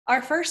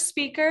Our first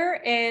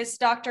speaker is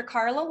Dr.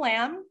 Carla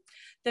Lamb,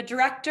 the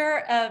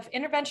Director of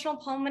Interventional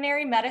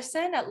Pulmonary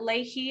Medicine at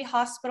Lahey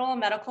Hospital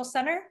Medical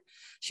Center.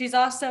 She's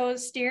also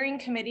steering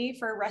committee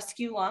for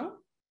Rescue Lung.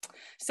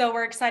 So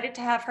we're excited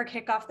to have her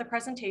kick off the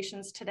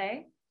presentations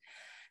today.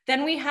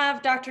 Then we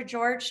have Dr.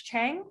 George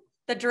Cheng,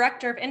 the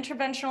Director of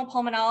Interventional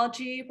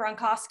Pulmonology,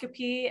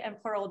 Bronchoscopy,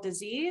 and Pleural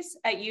Disease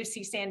at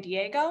UC San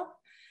Diego.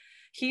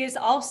 He is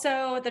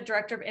also the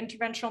Director of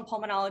Interventional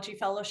Pulmonology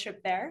Fellowship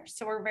there.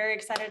 So we're very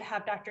excited to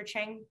have Dr.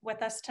 Cheng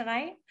with us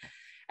tonight.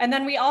 And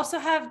then we also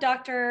have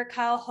Dr.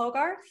 Kyle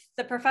Hogarth,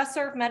 the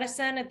Professor of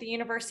Medicine at the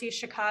University of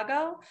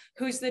Chicago,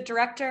 who's the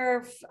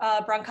Director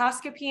of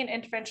Bronchoscopy and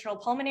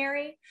Interventional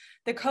Pulmonary,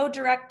 the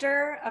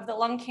Co-Director of the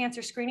Lung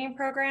Cancer Screening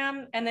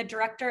Program, and the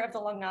Director of the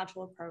Lung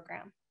Nodule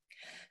Program.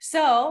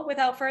 So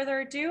without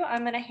further ado,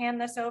 I'm going to hand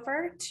this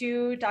over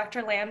to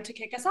Dr. Lamb to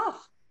kick us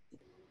off.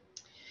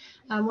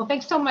 Well,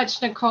 thanks so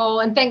much,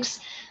 Nicole, and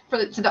thanks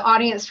to the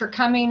audience for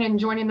coming and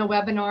joining the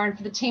webinar and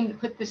for the team that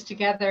put this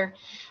together.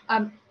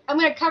 I'm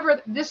going to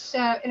cover this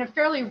in a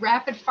fairly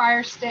rapid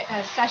fire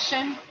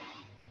session.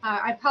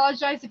 I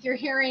apologize if you're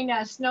hearing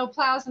snow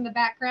plows in the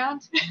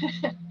background.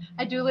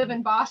 I do live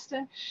in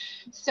Boston.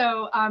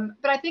 So,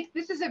 but I think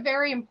this is a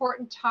very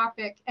important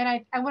topic. And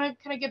I want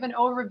to kind of give an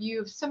overview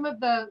of some of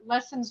the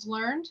lessons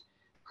learned,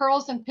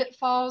 pearls and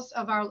pitfalls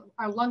of our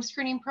lung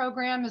screening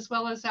program, as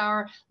well as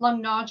our lung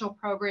nodule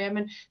program.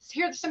 And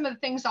here are some of the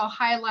things I'll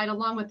highlight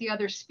along with the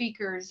other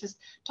speakers, is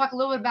talk a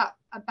little bit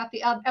about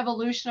the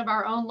evolution of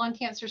our own lung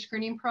cancer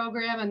screening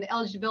program and the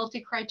eligibility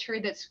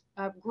criteria that's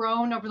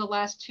grown over the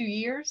last 2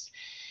 years.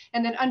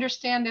 And then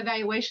understand the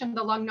evaluation of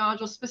the lung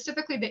nodule,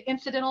 specifically the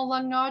incidental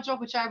lung nodule,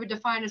 which I would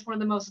define as one of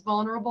the most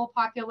vulnerable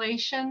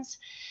populations.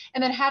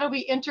 And then how do we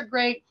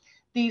integrate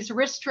these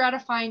risk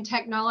stratifying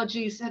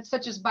technologies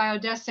such as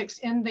Biodesix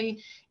in the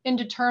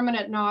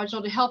indeterminate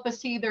nodule to help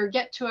us either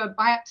get to a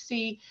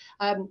biopsy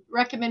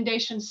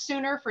recommendation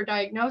sooner for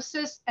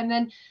diagnosis, and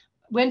then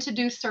when to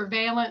do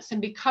surveillance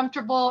and be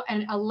comfortable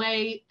and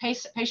allay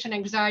patient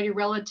anxiety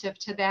relative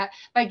to that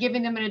by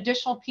giving them an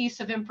additional piece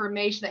of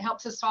information that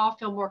helps us all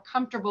feel more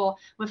comfortable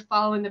with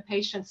following the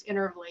patients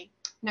intervally.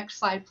 Next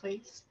slide,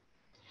 please.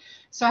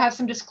 So I have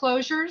some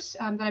disclosures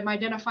that I'm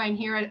identifying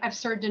here. I've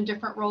served in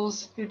different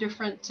roles through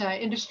different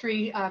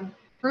industry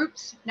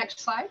groups. Next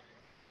slide.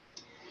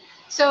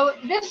 So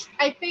this,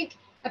 I think,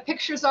 a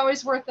picture is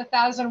always worth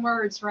 1,000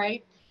 words,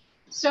 right?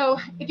 So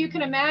if you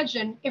can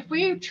imagine, if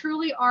we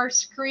truly are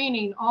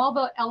screening all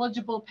the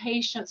eligible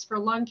patients for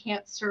lung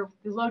cancer,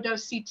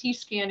 low-dose CT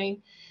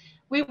scanning,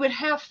 we would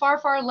have far,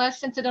 far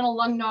less incidental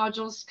lung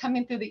nodules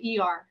coming through the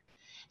ER.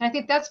 And I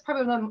think that's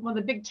probably one of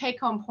the big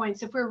take-home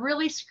points. If we're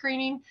really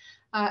screening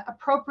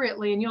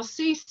appropriately, and you'll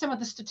see some of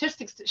the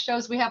statistics that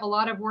shows we have a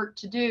lot of work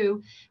to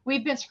do.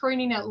 We've been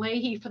screening at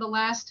Lahey for the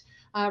last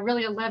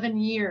really 11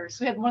 years.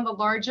 We had one of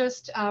the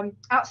largest,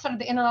 outside of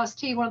the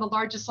NLST, one of the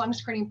largest lung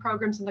screening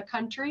programs in the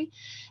country.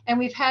 And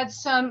we've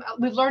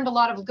learned a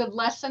lot of good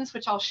lessons,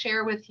 which I'll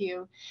share with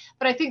you.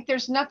 But I think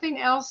there's nothing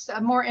else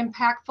more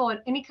impactful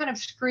at any kind of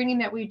screening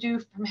that we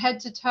do from head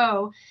to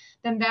toe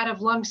than that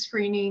of lung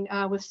screening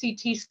with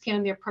CT scan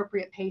in the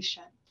appropriate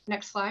patient.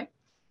 Next slide.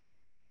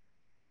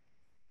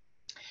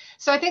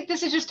 So I think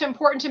this is just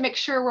important to make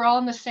sure we're all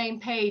on the same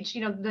page.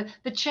 You know,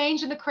 the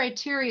change in the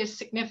criteria is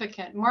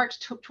significant. March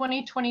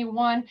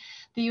 2021,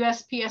 the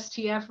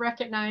USPSTF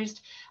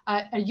recognized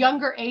a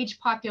younger age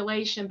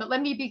population. But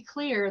let me be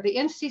clear, the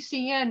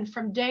NCCN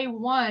from day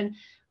one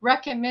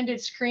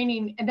recommended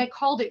screening, and they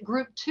called it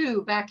Group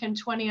 2 back in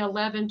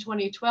 2011,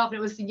 2012. And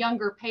it was the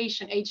younger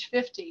patient, age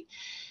 50.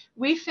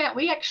 We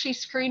actually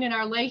screened in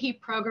our Lahey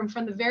program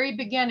from the very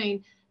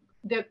beginning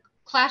the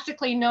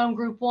classically known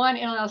Group 1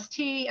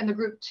 NLST and the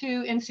Group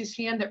 2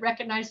 NCCN that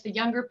recognized the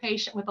younger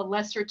patient with a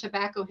lesser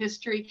tobacco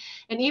history.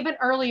 And even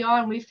early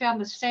on, we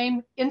found the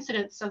same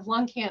incidence of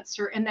lung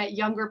cancer in that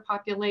younger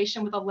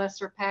population with a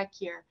lesser PAC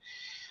year.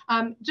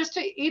 Just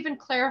to even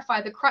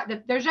clarify,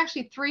 there's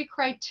actually 3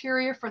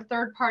 criteria for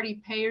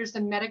third-party payers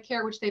and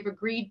Medicare, which they've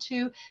agreed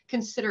to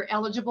consider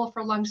eligible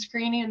for lung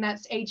screening, and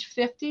that's age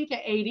 50 to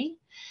 80.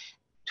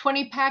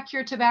 20 PAC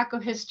year tobacco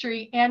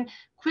history, and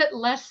quit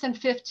less than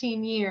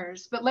 15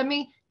 years. But let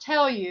me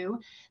tell you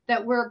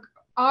that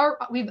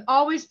we've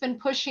always been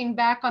pushing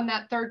back on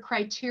that third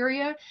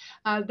criteria.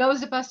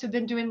 Those of us who've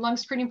been doing lung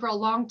screening for a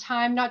long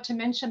time, not to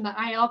mention the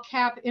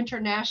ILCAP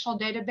international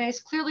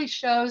database, clearly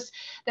shows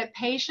that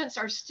patients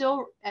are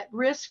still at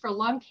risk for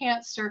lung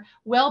cancer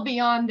well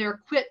beyond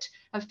their quit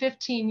of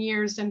 15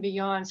 years and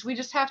beyond. So we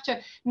just have to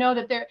know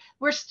that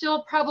we're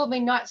still probably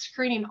not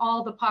screening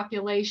all the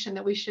population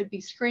that we should be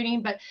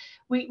screening, but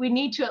we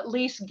need to at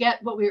least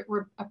get what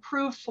we're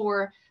approved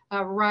for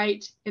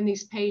right in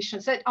these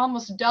patients. That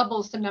almost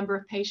doubles the number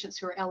of patients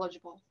who are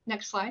eligible.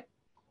 Next slide.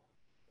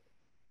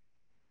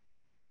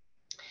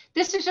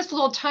 This is just a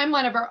little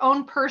timeline of our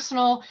own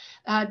personal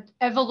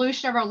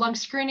evolution of our lung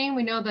screening.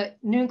 We know that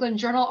New England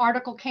Journal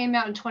article came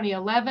out in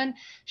 2011,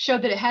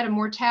 showed that it had a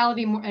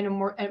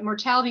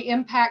mortality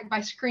impact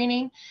by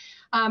screening.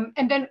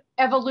 And then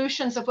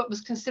evolutions of what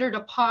was considered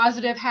a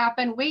positive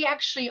happened. We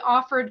actually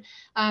offered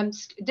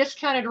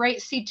discounted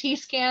rate CT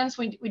scans.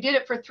 We did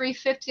it for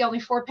 $350, only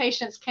 4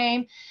 patients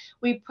came.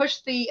 We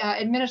pushed the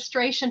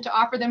administration to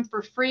offer them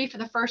for free for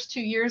the first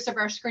 2 years of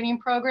our screening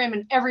program,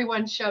 and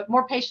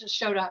more patients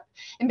showed up.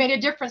 It made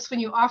a difference when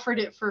you offered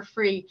it for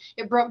free.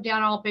 It broke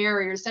down all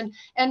barriers.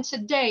 And to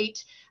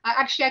date,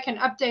 actually, I can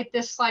update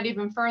this slide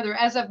even further.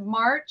 As of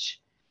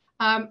March,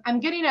 I'm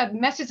getting a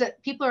message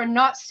that people are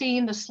not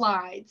seeing the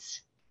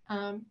slides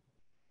on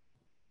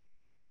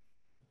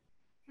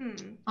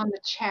the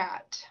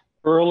chat.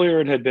 Earlier,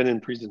 it had been in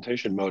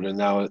presentation mode, and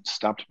now it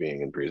stopped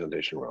being in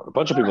presentation mode. A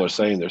bunch of people are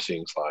saying they're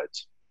seeing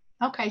slides.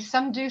 Okay,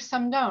 some do,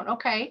 some don't.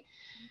 Okay.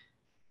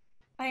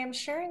 I am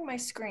sharing my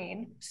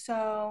screen,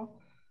 so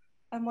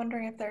I'm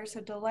wondering if there's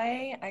a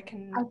delay. I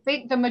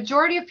think the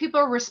majority of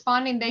people are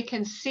responding they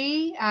can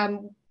see.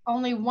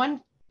 Only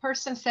one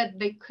person said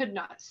they could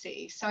not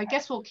see. So I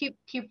guess we'll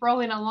keep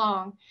rolling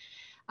along.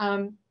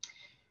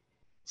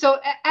 So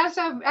as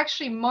of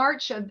actually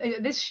March of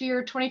this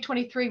year,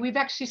 2023, we've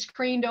actually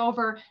screened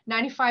over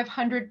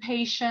 9,500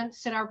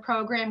 patients in our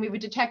program. We've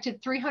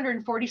detected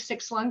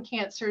 346 lung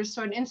cancers,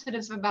 so an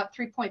incidence of about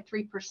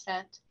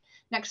 3.3%.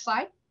 Next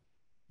slide.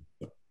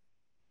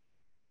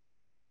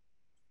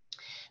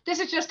 This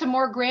is just a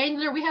more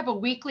granular. We have a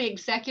weekly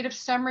executive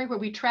summary where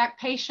we track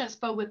patients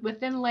both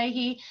within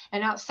Lahey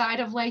and outside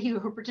of Lahey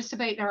who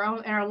participate in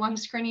our lung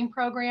screening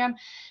program.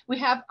 We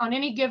have on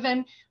any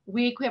given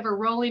week, we have a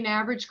rolling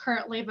average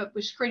currently, but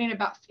we're screening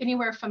about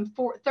anywhere from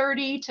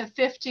 30 to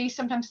 50,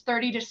 sometimes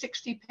 30 to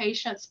 60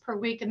 patients per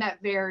week, and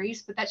that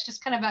varies. But that's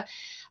just kind of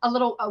a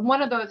little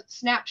one of the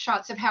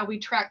snapshots of how we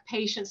track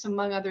patients,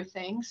 among other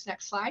things.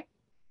 Next slide.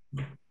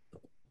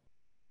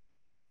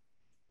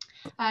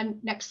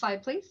 Next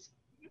slide, please.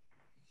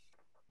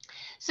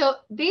 So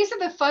these are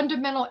the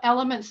fundamental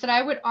elements that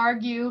I would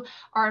argue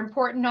are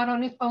important not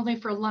only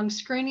for lung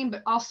screening,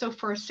 but also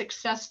for a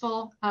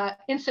successful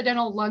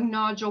incidental lung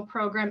nodule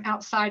program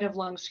outside of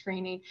lung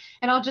screening.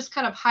 And I'll just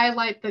kind of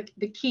highlight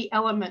the key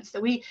elements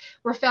that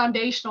were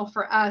foundational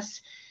for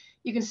us.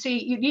 You can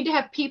see you need to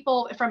have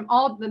people from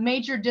all the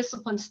major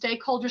discipline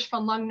stakeholders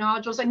from lung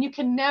nodules, and you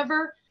can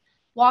never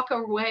walk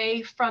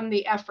away from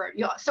the effort.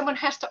 Someone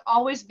has to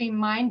always be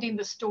minding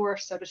the store,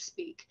 so to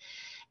speak.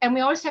 And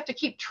we always have to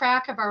keep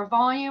track of our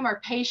volume,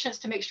 our patients,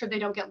 to make sure they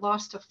don't get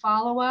lost to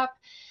follow-up.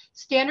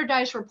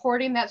 Standardized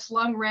reporting, that's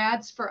lung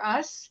RADs for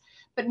us.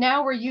 But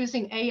now we're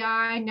using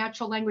AI,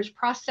 natural language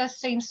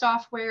processing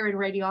software in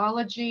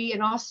radiology,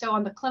 and also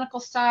on the clinical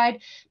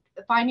side,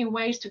 finding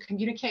ways to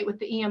communicate with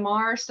the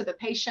EMR so the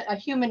patient, a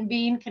human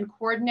being, can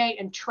coordinate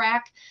and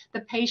track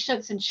the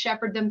patients and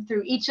shepherd them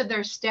through each of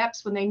their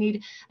steps when they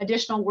need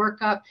additional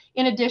workup,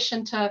 in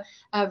addition to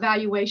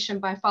evaluation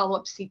by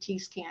follow-up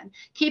CT scan.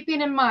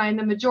 Keeping in mind,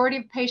 the majority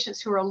of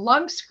patients who are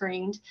lung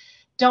screened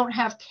don't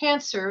have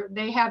cancer.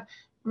 They have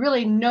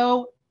really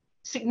no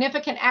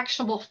significant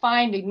actionable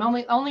finding.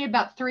 Only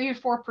about 3 or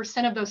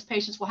 4% of those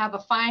patients will have a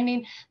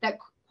finding that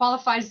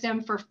qualifies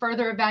them for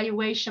further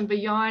evaluation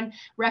beyond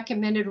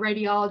recommended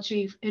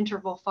radiology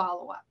interval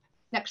follow-up.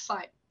 Next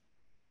slide.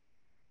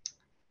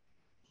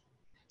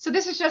 So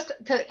this is just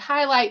to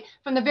highlight,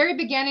 from the very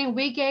beginning,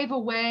 we gave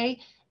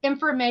away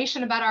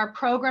information about our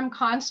program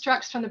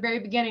constructs from the very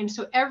beginning.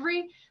 So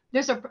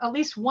there's at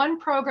least one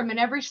program in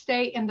every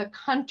state in the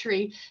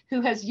country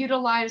who has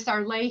utilized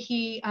our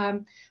Lahey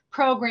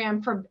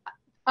program for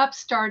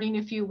upstarting,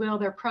 if you will,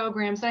 their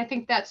programs. And I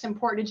think that's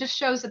important. It just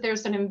shows that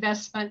there's an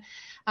investment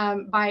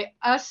by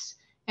us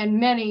and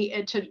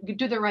many to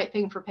do the right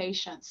thing for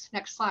patients.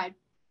 Next slide.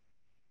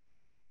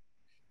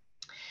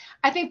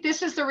 I think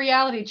this is the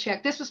reality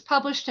check. This was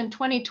published in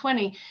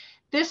 2020.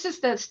 This is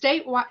the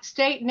state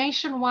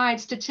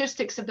nationwide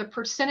statistics of the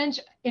percentage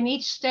in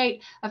each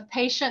state of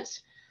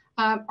patients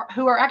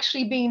who are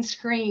actually being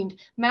screened.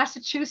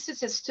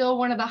 Massachusetts is still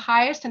one of the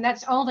highest, and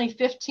that's only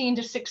 15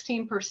 to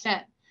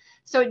 16%.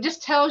 So it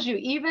just tells you,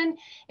 even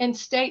in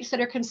states that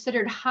are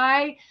considered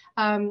high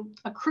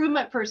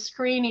accruement for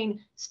screening,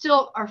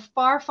 still are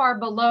far, far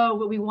below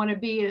what we want to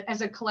be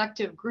as a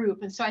collective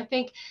group. And so I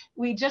think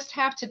we just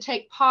have to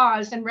take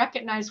pause and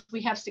recognize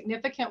we have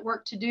significant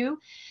work to do.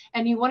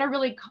 And you want to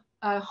really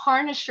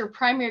harness your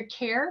primary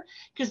care,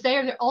 because they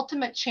are the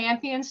ultimate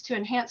champions to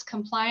enhance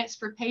compliance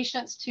for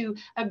patients to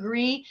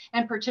agree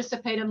and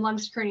participate in lung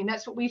screening.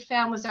 That's what we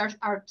found was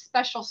our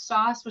special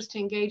sauce, was to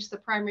engage the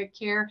primary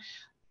care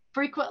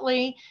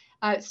frequently,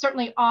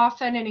 certainly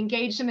often, and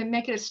engage them and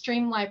make it a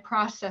streamlined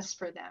process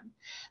for them.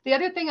 The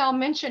other thing I'll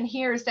mention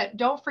here is that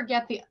don't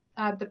forget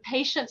the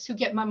patients who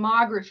get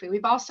mammography.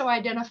 We've also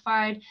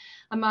identified,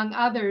 among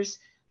others,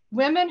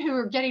 women who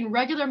are getting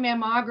regular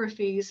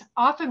mammographies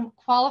often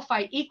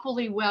qualify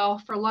equally well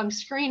for lung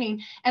screening,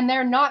 and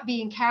they're not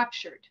being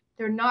captured.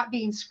 They're not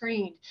being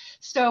screened.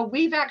 So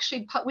we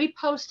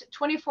post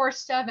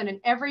 24/7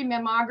 in every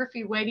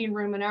mammography waiting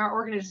room in our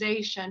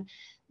organization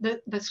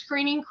the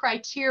screening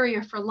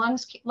criteria for lung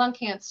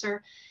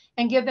cancer,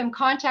 and give them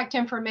contact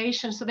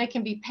information so they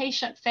can be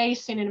patient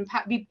facing and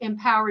be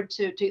empowered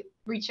to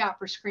reach out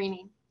for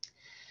screening.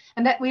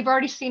 And that we've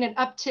already seen an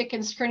uptick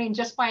in screening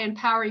just by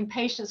empowering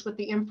patients with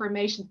the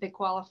information they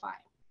qualify.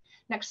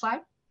 Next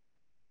slide.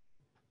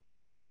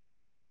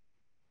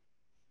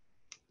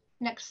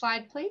 Next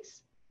slide,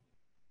 please.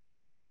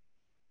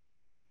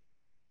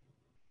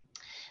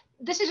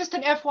 This is just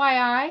an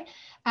FYI.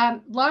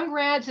 Lung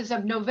RADS as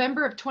of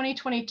November of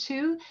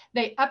 2022,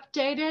 they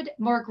updated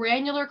more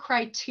granular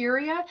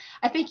criteria.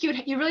 I think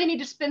you really need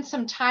to spend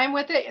some time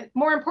with it.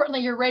 More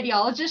importantly, your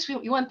radiologist,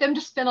 you want them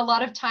to spend a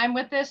lot of time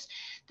with this.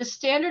 The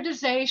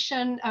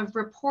standardization of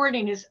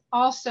reporting is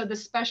also the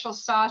special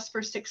sauce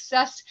for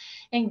success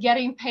in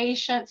getting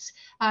patients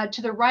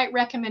to the right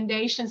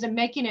recommendations and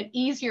making it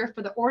easier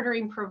for the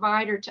ordering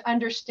provider to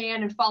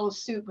understand and follow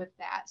suit with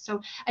that. So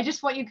I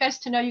just want you guys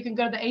to know you can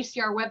go to the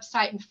ACR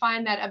website and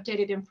find that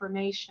updated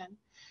information.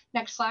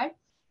 Next slide.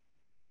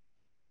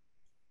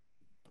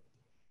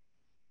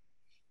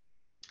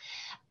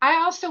 I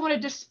also want to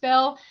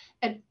dispel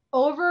an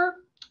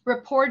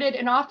over-reported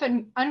and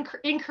often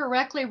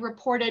incorrectly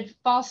reported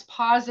false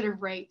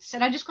positive rates.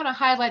 And I just want to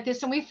highlight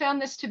this, and we found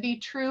this to be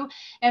true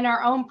in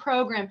our own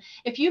program.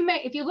 If you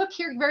look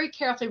here very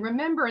carefully,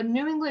 remember in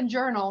New England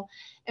Journal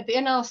at the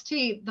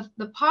NLST,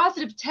 the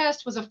positive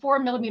test was a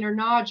 4mm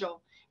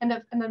nodule.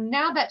 And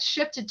now that's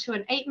shifted to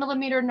an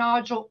 8mm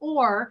nodule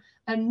or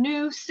a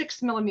new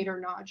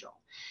 6mm nodule.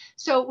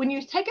 So when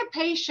you take a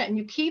patient and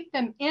you keep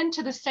them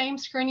into the same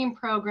screening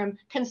program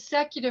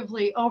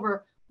consecutively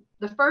over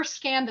the first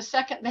scan, the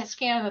second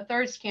scan, and the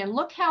third scan,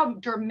 look how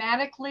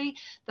dramatically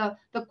the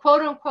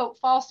quote unquote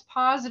false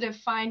positive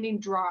finding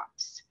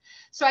drops.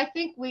 So I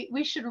think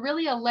we should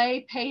really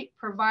allay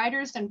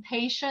providers and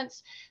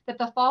patients that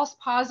the false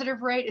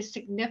positive rate is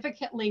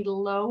significantly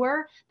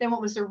lower than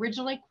what was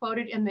originally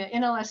quoted in the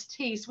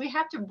NLST. So we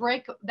have to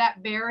break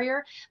that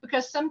barrier,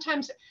 because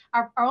sometimes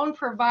our own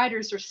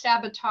providers are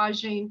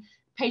sabotaging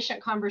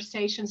patient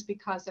conversations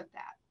because of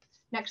that.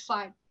 Next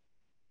slide.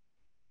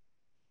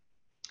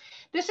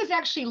 This is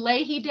actually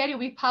Lahey data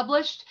we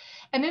published,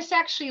 and this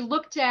actually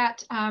looked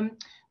at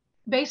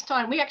based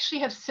on, we actually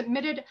have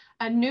submitted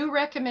a new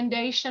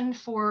recommendation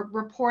for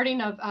reporting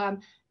of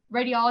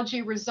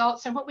radiology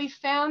results. And what we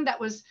found that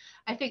was,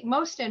 I think,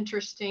 most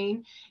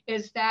interesting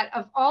is that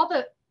of all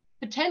the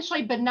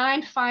potentially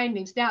benign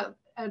findings, now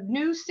a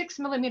new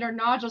 6mm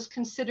nodule is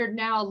considered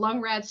now a lung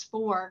RADS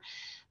 4,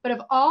 but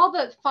of all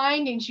the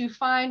findings you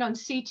find on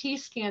CT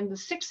scan, the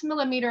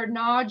 6mm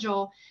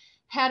nodule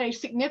had a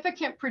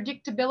significant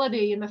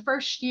predictability in the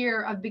first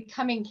year of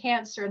becoming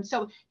cancer. And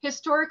so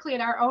historically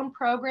in our own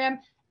program,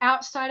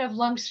 outside of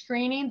lung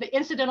screening, the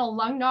incidental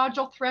lung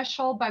nodule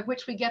threshold by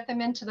which we get them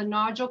into the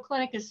nodule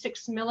clinic is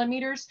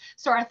 6mm.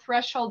 So our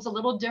threshold's a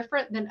little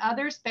different than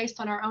others based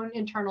on our own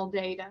internal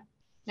data.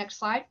 Next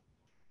slide.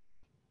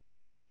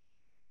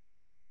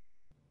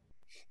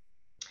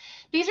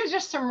 These are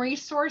just some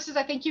resources.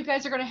 I think you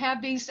guys are going to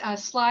have these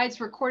slides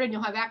recorded and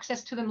you'll have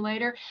access to them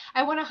later.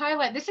 I want to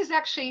highlight, this is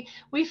actually,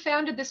 we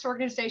founded this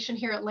organization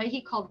here at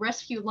Lahey called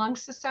Rescue Lung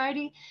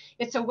Society.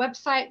 It's a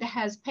website that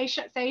has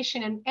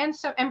patient-facing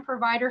and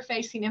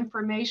provider-facing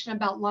information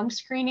about lung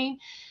screening.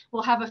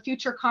 We'll have a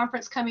future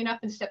conference coming up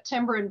in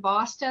September in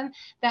Boston.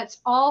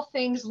 That's all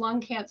things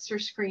lung cancer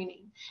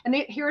screening. And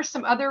here are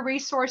some other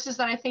resources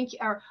that I think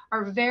are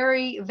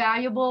very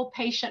valuable,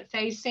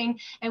 patient-facing,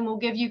 and will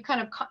give you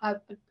kind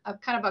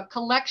of a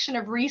collection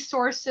of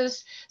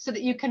resources so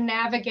that you can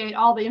navigate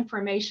all the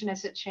information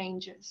as it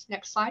changes.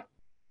 Next slide.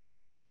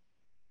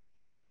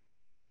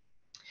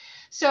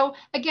 So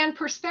again,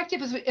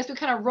 perspective as we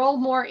kind of roll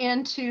more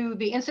into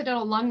the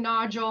incidental lung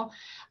nodule,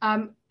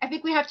 I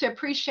think we have to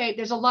appreciate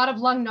there's a lot of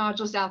lung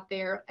nodules out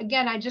there.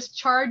 Again, I just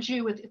charge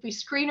you with, if we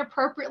screen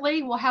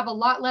appropriately, we'll have a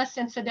lot less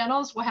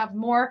incidentals. We'll have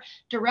more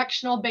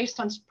directional based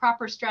on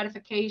proper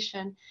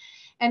stratification.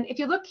 And if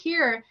you look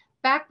here,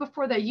 back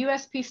before the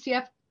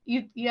USPSTF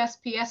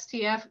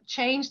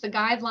changed the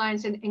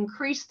guidelines and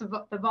increased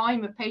the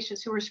volume of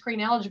patients who were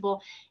screen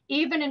eligible,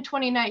 even in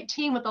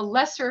 2019 with a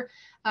lesser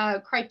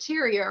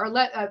criteria or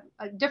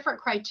a different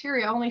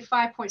criteria, only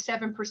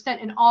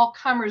 5.7% in all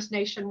comers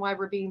nationwide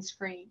were being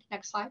screened.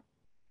 Next slide.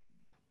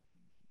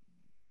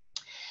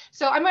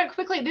 So I'm going to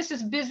quickly, this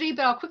is busy,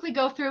 but I'll quickly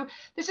go through.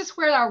 This is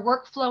where our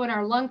workflow in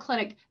our lung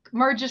clinic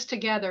merges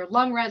together.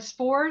 Lung RADS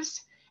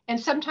 4s and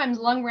sometimes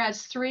lung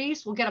RADS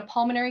 3s will get a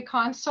pulmonary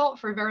consult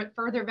for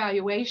further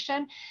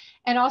evaluation.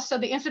 And also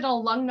the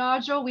incidental lung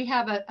nodule, we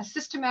have a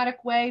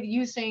systematic way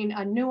using a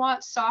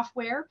nuanced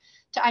software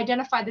to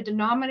identify the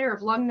denominator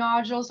of lung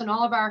nodules and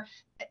all of our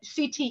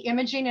CT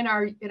imaging in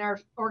our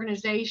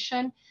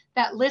organization.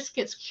 That list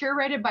gets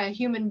curated by a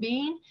human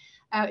being.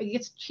 It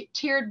gets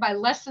tiered by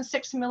less than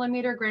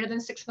 6mm, greater than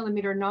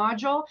 6mm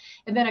nodule.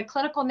 And then a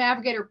clinical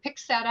navigator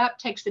picks that up,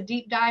 takes a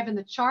deep dive in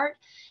the chart.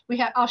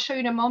 I'll show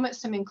you in a moment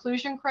some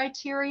inclusion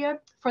criteria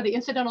for the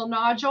incidental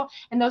nodule.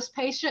 And those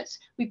patients,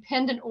 we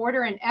pinned an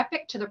order in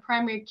Epic to the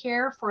primary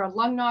care for a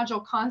lung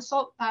nodule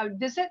consult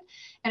visit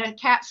and a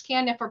CAT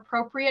scan if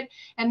appropriate.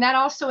 And that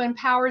also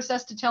empowers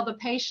us to tell the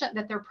patient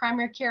that their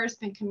primary care has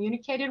been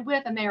communicated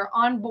with and they are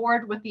on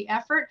board with the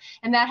effort.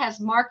 And that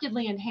has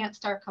markedly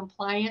enhanced our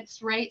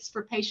compliance rates for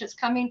for patients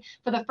coming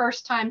for the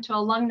first time to a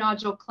lung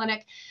nodule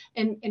clinic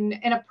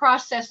in a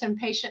process and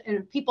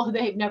people who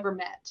they've never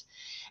met.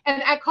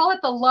 And I call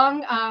it the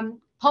lung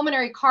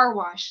pulmonary car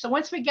wash. So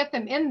once we get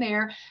them in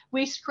there,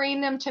 we screen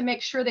them to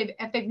make sure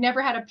if they've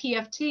never had a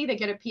PFT, they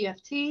get a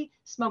PFT,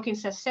 smoking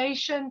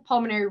cessation,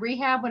 pulmonary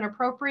rehab when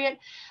appropriate,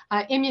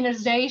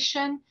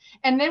 immunization.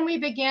 And then we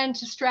begin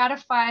to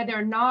stratify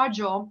their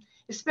nodule,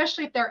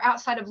 especially if they're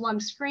outside of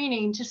lung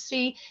screening, to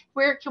see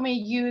where can we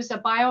use a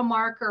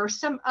biomarker or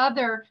some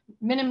other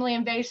minimally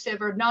invasive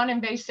or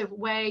non-invasive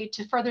way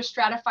to further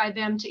stratify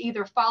them, to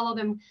either follow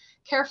them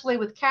carefully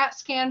with CAT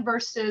scan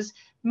versus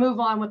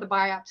move on with a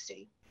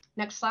biopsy.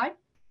 Next slide.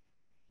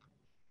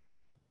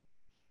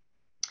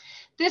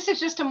 This is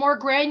just a more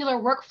granular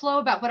workflow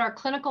about what our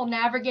clinical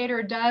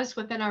navigator does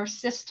within our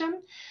system.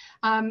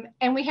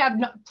 And we have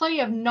plenty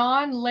of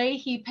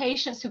non-Lahey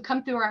patients who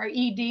come through our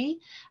ED.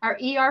 Our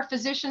ER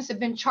physicians have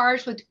been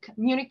charged with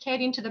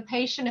communicating to the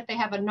patient if they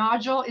have a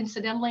nodule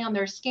incidentally on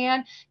their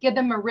scan, give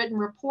them a written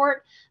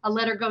report. A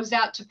letter goes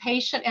out to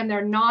patient and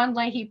their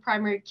non-Lahey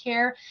primary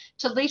care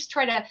to at least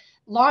try to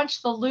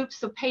launch the loop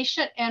so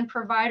patient and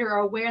provider are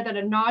aware that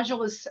a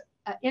nodule is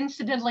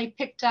incidentally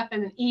picked up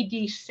in an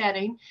ED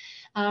setting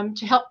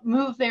to help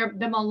move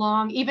them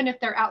along, even if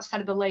they're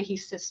outside of the Lahey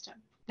system.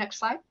 Next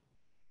slide.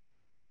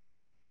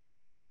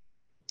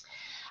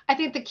 I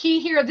think the key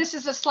here, this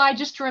is a slide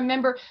just to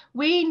remember,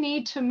 we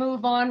need to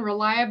move on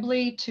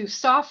reliably to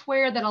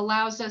software that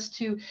allows us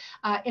to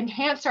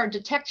enhance our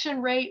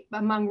detection rate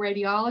among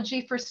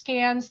radiology for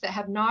scans that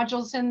have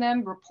nodules in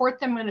them, report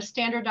them in a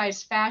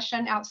standardized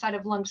fashion outside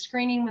of lung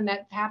screening when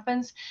that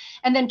happens,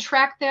 and then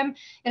track them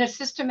in a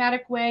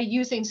systematic way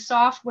using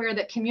software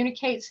that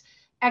communicates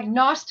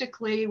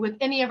agnostically with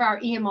any of our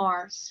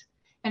EMRs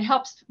and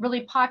helps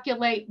really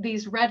populate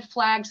these red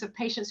flags of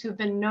patients who've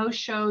been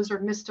no-shows or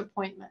missed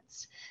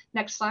appointments.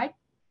 Next slide.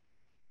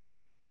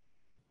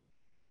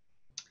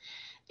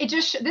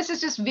 This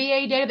is just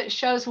VA data that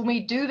shows when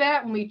we do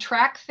that, when we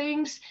track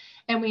things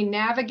and we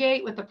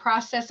navigate with the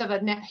process of a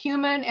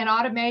human and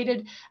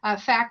automated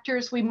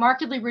factors, we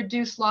markedly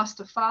reduce loss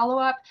to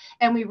follow-up,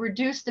 and we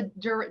reduce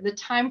the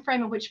time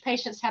frame in which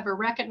patients have a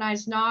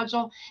recognized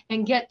nodule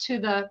and get to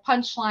the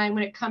punchline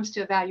when it comes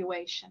to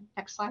evaluation.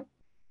 Next slide.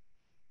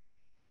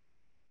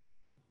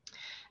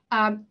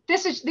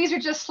 These are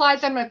just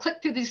slides. I'm going to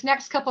click through these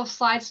next couple of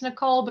slides,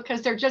 Nicole,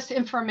 because they're just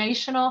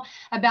informational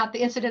about the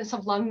incidence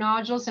of lung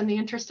nodules in the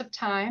interest of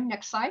time.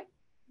 Next slide.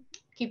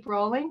 Keep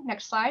rolling.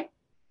 Next slide.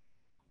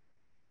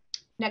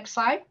 Next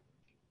slide.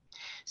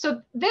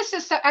 So this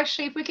is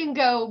actually, if we can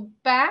go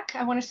back,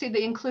 I want to see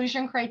the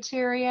inclusion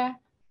criteria.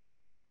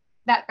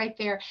 That right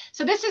there.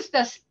 So this is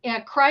the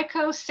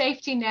CRICO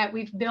safety net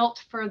we've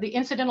built for the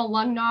incidental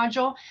lung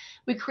nodule.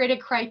 We created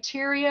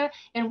criteria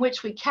in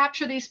which we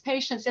capture these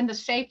patients in the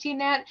safety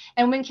net,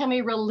 and when can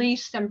we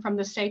release them from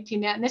the safety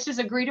net. And this is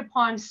agreed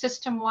upon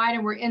system-wide,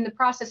 and we're in the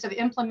process of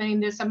implementing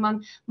this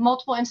among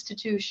multiple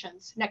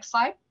institutions. Next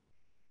slide.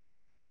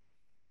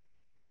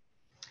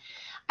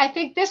 I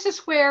think this is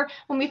where,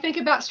 when we think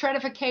about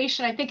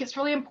stratification, I think it's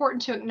really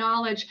important to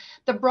acknowledge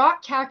the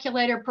Brock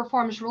calculator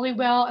performs really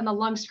well in the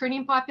lung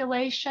screening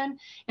population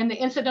and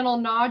the incidental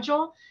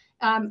nodule.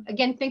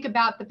 Again, think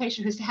about the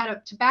patient who's had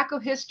a tobacco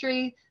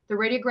history, the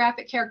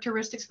radiographic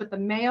characteristics with the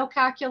Mayo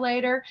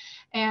calculator,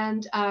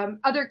 and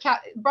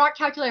Brock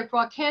calculator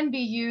can be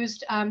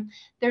used.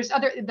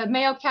 The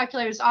Mayo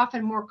calculator is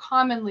often more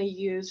commonly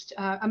used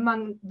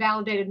among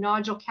validated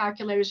nodule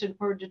calculators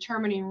for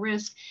determining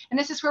risk. And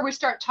this is where we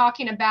start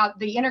talking about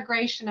the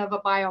integration of a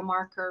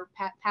biomarker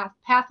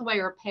pathway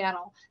or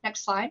panel.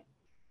 Next slide.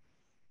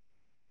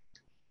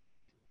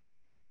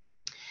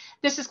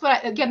 This is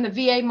what, again, the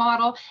VA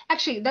model.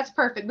 Actually, that's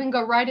perfect. We can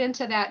go right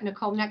into that,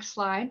 Nicole. Next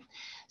slide.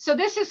 So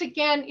this is,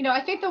 again, I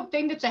think the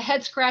thing that's a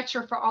head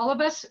scratcher for all of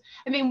us,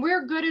 I mean,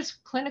 we're good as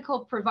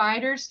clinical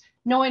providers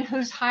knowing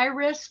who's high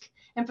risk,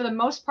 and for the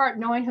most part,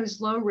 knowing who's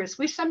low risk.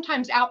 We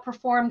sometimes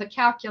outperform the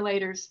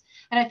calculators,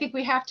 and I think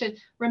we have to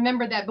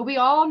remember that. But we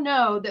all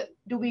know that,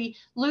 do we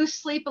lose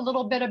sleep a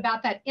little bit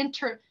about that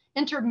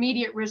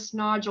intermediate risk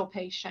nodule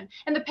patient?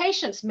 And the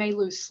patients may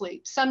lose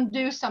sleep. Some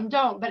do, some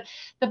don't. But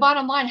the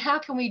bottom line, how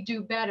can we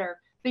do better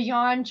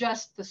beyond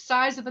just the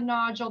size of the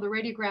nodule, the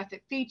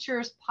radiographic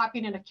features,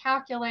 popping in a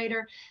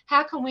calculator?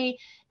 How can we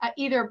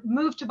either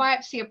move to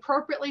biopsy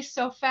appropriately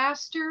so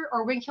faster,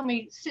 or when can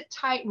we sit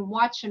tight and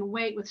watch and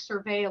wait with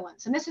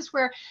surveillance? And this is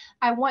where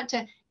I want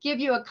to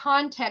give you a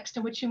context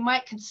in which you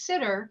might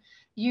consider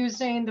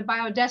using the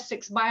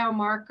Biodesix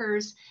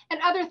biomarkers and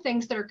other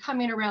things that are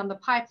coming around the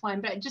pipeline,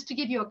 but just to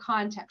give you a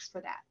context for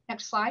that.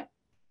 Next slide.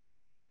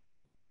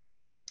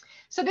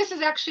 So this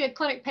is actually a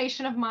clinic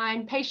patient of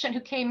mine, patient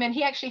who came in.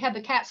 He actually had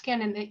the CAT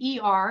scan in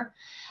the ER.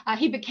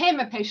 He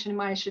became a patient of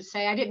mine, I should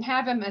say. I didn't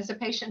have him as a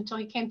patient until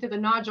he came through the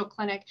nodule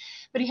clinic,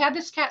 but he had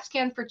this CAT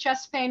scan for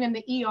chest pain in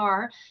the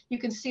ER. You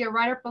can see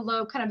right up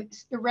below, kind of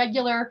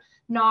irregular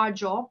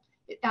nodule.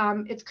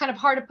 It's kind of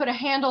hard to put a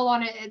handle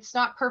on it. It's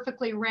not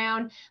perfectly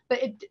round,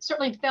 but it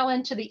certainly fell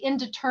into the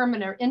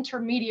indeterminate or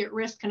intermediate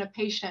risk in a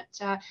patient.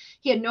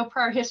 He had no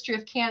prior history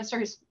of cancer.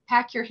 His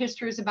pack year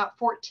history is about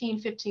 14,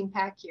 15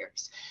 pack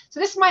years.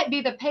 So this might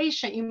be the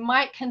patient you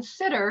might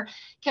consider,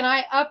 can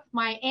I up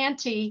my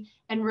ante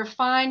and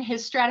refine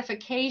his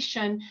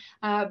stratification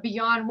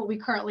beyond what we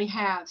currently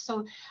have?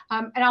 So,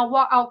 and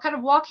I'll kind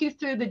of walk you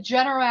through the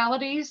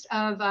generalities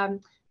of the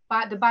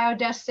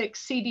Biodesix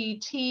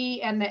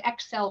CDT and the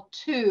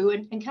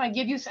XL2 and kind of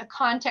give you a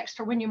context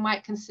for when you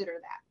might consider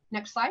that.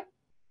 Next slide.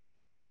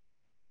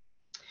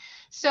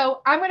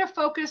 So I'm going to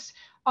focus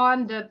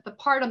on the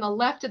part on the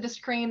left of the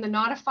screen, the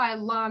Nodify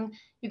lung.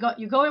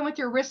 You go in with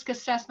your risk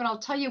assessment. I'll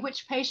tell you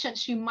which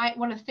patients you might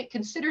want to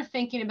consider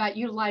thinking about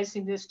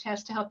utilizing this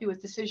test to help you with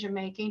decision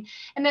making.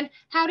 And then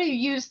how do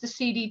you use the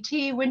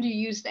CDT? When do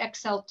you use the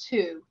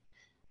XL2?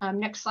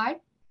 Next slide.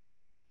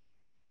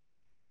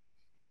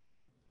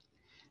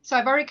 So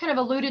I've already kind of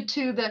alluded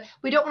to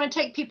we don't want to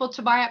take people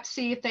to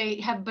biopsy if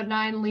they have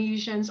benign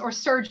lesions or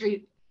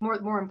surgery,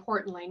 more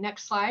importantly.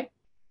 Next slide.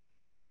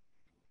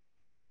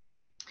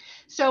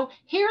 So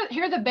here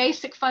are the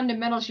basic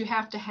fundamentals you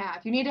have to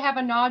have. You need to have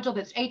a nodule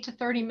that's 8 to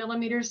 30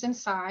 millimeters in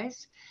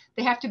size.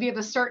 They have to be of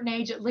a certain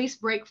age, at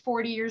least break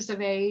 40 years of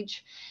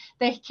age.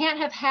 They can't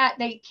have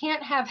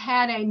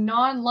had a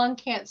non-lung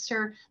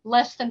cancer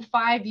less than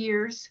 5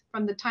 years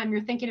from the time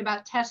you're thinking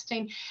about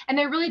testing. And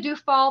they really do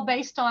fall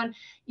based on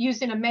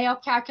using a Mayo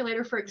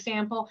calculator, for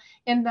example,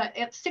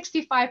 at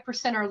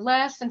 65% or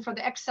less. And for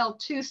the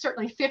XL2,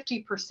 certainly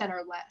 50%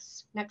 or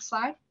less. Next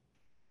slide.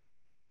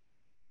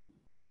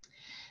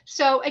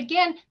 So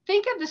again,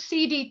 think of the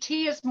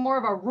CDT as more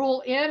of a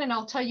rule in, and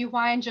I'll tell you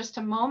why in just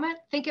a moment.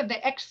 Think of the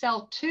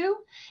XL2.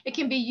 It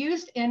can be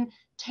used in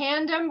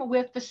tandem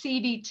with the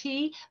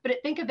CDT, but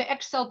think of the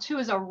XL2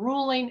 as a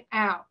ruling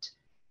out.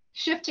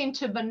 Shifting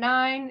to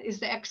benign is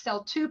the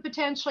XL2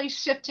 potentially,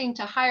 shifting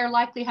to higher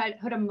likelihood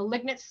of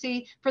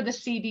malignancy for the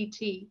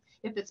CDT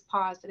if it's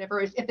positive or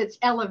if it's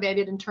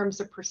elevated in terms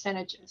of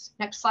percentages.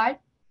 Next slide.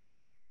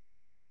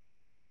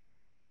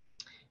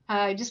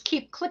 Just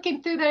keep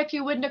clicking through that if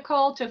you would,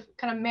 Nicole, to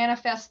kind of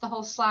manifest the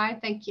whole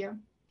slide. Thank you.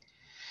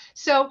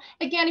 So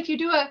again, if you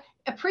do a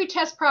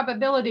pretest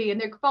probability and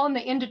they're following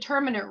the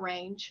indeterminate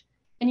range,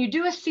 and you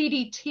do a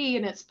CDT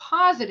and it's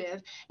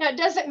positive, now it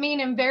doesn't mean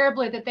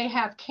invariably that they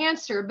have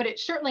cancer, but it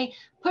certainly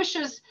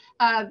pushes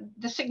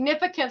the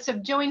significance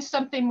of doing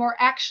something more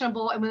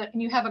actionable and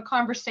when you have a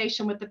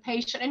conversation with the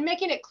patient and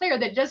making it clear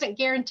that it doesn't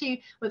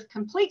guarantee with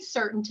complete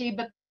certainty,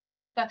 but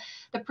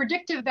the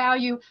predictive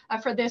value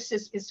for this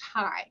is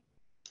high.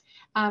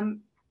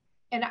 And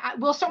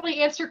we'll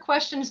certainly answer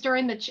questions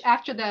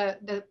after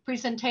the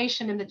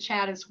presentation in the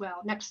chat as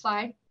well. Next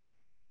slide.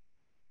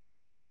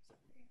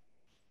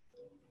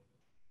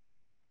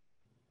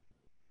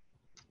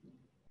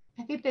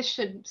 I think this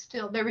should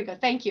still, there we go,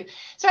 thank you.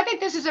 So I think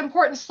this is an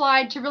important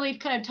slide to really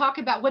kind of talk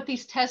about what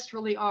these tests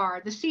really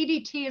are. The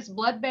CDT is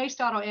blood-based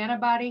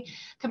autoantibody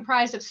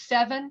comprised of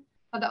 7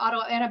 of the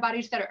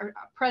autoantibodies that are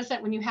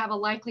present when you have a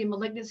likely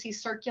malignancy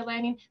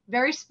circulating.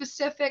 Very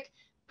specific,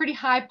 pretty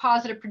high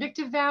positive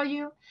predictive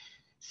value.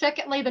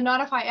 Secondly, the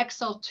Nodify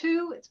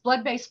XL2, it's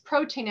blood-based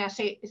protein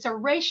assay. It's a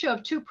ratio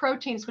of 2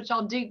 proteins, which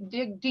I'll dig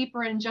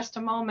deeper in just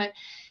a moment,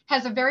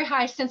 has a very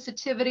high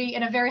sensitivity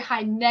and a very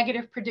high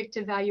negative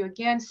predictive value.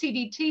 Again,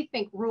 CDT,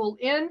 think rule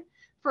in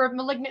for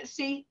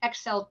malignancy.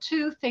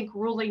 XL2, think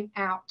ruling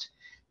out.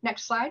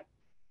 Next slide.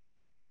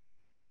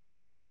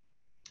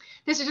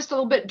 This is just a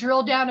little bit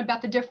drill down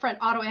about the different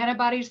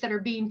autoantibodies that are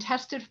being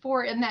tested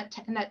for in that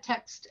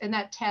test.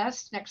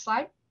 Next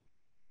slide.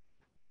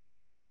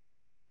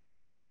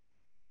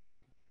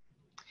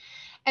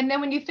 And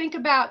then when you think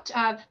about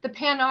the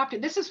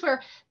panoptic, this is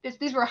where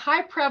these were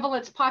high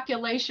prevalence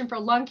population for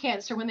lung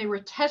cancer when they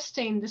were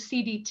testing the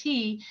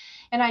CDT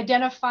and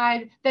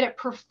identified that it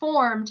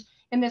performed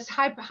in this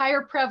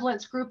higher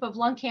prevalence group of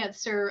lung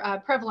cancer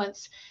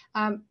prevalence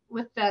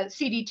with the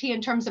CDT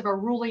in terms of a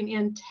ruling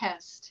in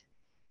test.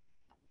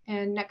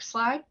 And next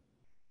slide.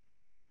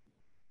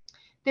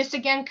 This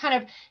again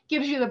kind of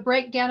gives you the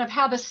breakdown of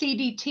how the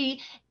CDT,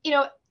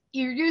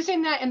 you're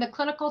using that in the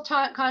clinical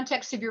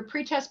context of your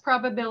pretest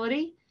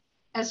probability,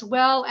 as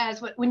well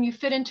as when you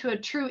fit into a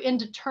true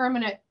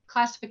indeterminate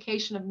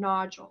classification of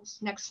nodules.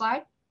 Next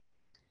slide.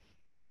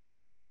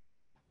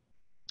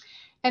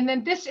 And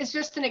then this is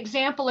just an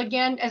example,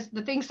 again, as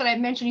the things that I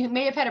mentioned. You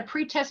may have had a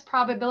pretest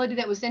probability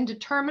that was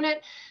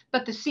indeterminate,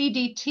 but the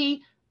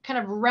CDT kind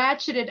of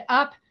ratcheted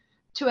up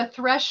to a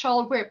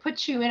threshold where it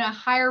puts you in a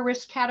higher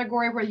risk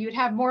category where you'd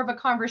have more of a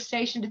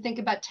conversation to think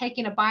about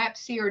taking a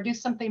biopsy or do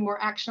something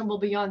more actionable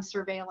beyond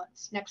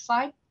surveillance. Next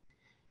slide.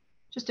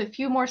 Just a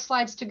few more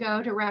slides to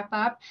go to wrap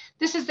up.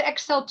 This is the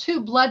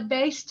XL2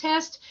 blood-based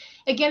test.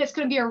 Again, it's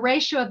going to be a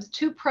ratio of the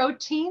 2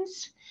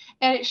 proteins,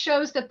 and it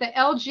shows that the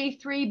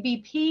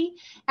LG3BP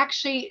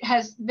actually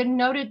has been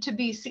noted to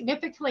be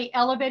significantly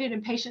elevated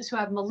in patients who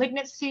have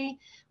malignancy,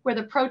 where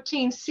the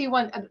protein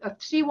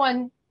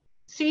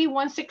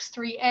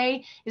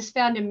C163A is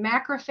found in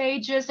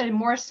macrophages and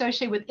more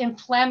associated with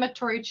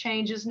inflammatory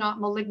changes,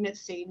 not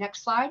malignancy.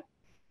 Next slide.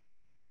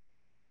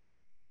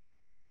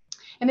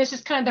 And this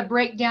is kind of the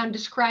breakdown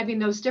describing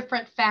those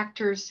different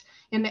factors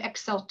in the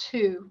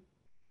XL2.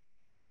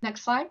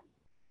 Next slide.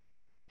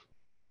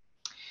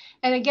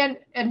 And again,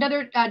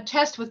 another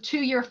test with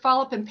 2-year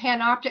follow-up in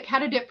panoptic. How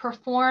did it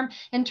perform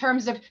in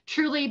terms of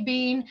truly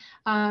being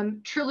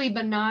truly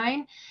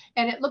benign?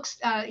 And it looks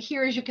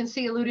here, as you can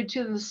see, alluded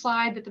to in the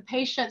slide, that the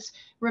patients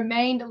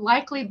remained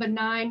likely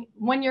benign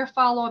 1-year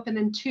follow-up and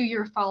then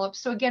 2-year follow-up.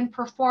 So again,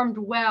 performed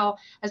well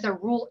as a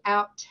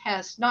rule-out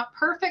test. Not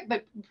perfect,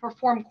 but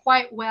performed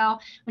quite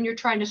well when you're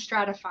trying to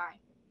stratify.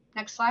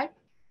 Next slide.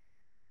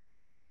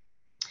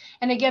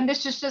 And again,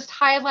 this is just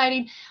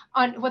highlighting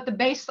on what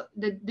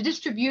the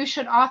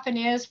distribution often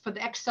is for the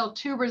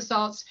XL2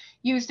 results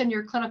used in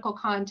your clinical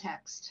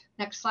context.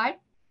 Next slide.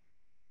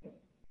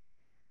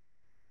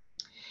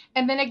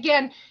 And then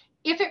again,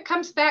 if it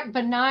comes back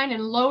benign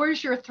and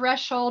lowers your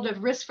threshold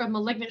of risk for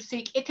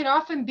malignancy, it can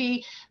often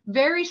be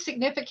very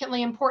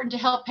significantly important to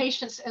help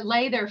patients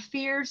allay their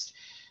fears,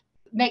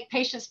 make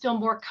patients feel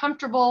more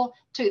comfortable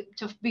to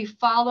be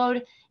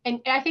followed. And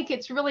I think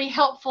it's really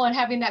helpful in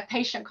having that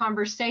patient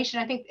conversation.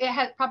 I think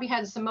it probably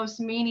has the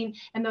most meaning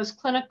in those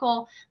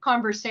clinical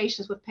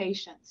conversations with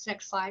patients.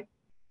 Next slide.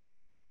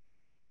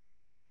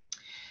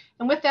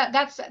 And with that,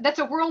 that's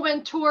a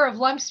whirlwind tour of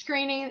lung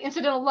screening,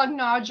 incidental lung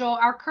nodule,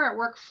 our current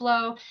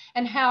workflow,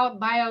 and how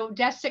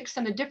Biodesix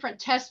and the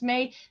different tests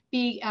may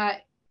be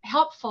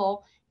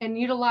helpful in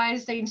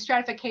utilizing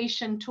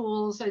stratification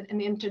tools in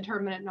the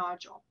indeterminate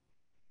nodule.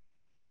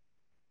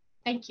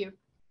 Thank you.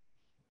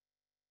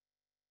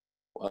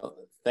 Well,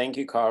 thank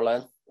you,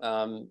 Carla.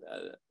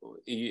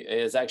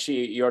 It's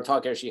actually, your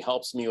talk actually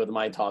helps me with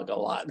my talk a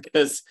lot,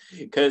 because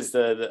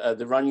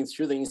the running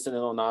through the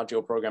incidental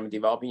nodule program,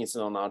 developing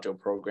incidental nodule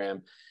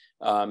program,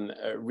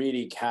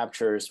 really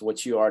captures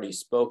what you already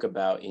spoke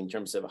about in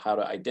terms of how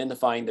to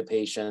identifying the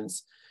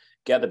patients,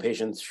 get the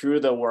patient through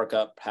the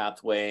workup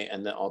pathway,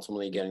 and then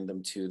ultimately getting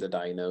them to the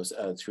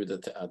diagnosis through the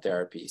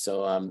therapy.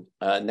 So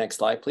next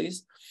slide,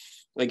 please.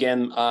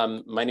 Again,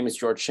 my name is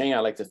George Cheng.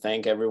 I'd like to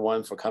thank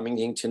everyone for coming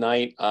in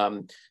tonight.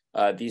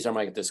 These are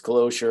my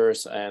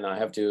disclosures, and I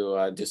have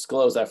to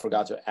disclose, I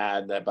forgot to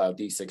add that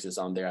Biodesix is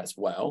on there as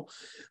well.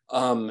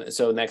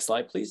 So next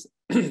slide, please.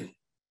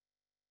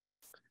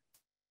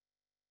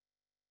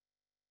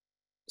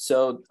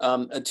 So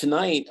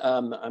tonight,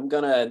 I'm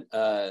gonna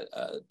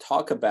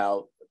talk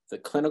about the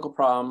clinical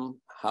problem,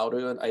 how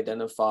to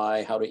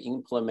identify, how to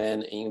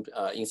implement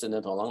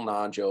incidental lung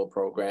nodule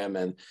program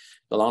and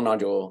the lung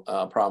nodule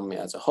problem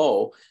as a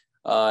whole,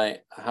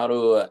 how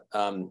to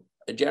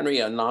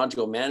generate a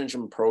nodule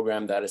management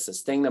program that is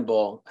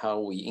sustainable, how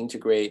we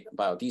integrate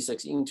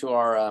Biodesix into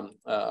our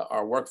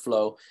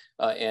workflow,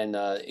 and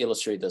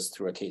illustrate this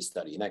through a case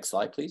study. Next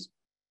slide, please.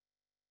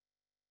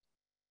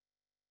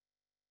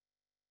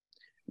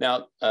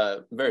 Now, a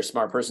very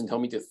smart person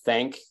told me to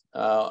thank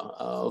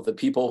the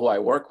people who I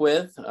work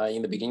with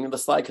in the beginning of the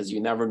slide, because you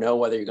never know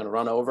whether you're going to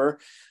run over.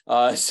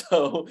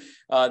 So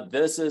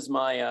this is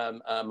my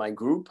my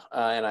group,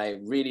 and I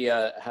really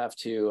have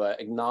to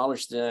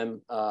acknowledge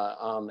them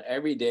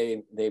every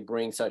day. They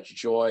bring such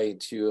joy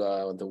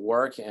to the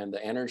work, and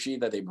the energy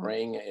that they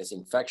bring is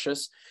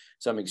infectious.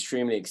 So I'm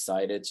extremely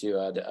excited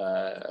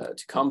to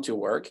come to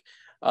work.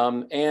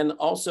 And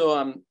also,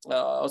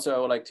 I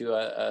would like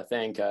to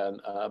thank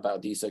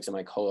Biodesix and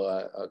my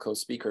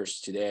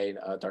co-speakers today,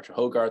 Dr.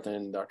 Hogarth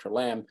and Dr.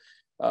 Lamb,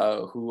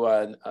 who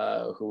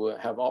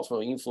have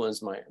also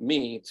influenced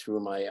me through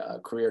my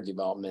career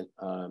development.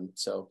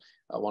 So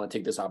I want to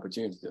take this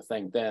opportunity to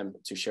thank them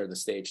to share the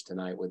stage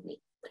tonight with me.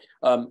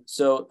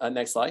 So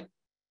next slide.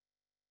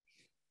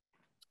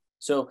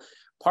 So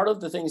part of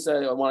the things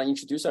that I want to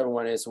introduce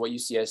everyone is what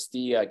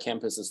UCSD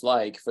campus is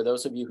like. For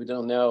those of you who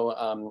don't know,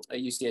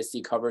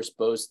 UCSD covers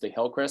both the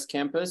Hillcrest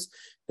campus,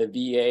 the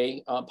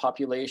VA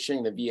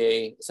population, the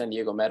VA San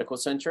Diego Medical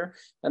Center,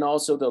 and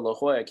also the La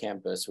Jolla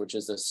campus, which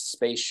is a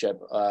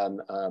spaceship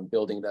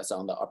building that's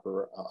on the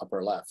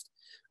upper left.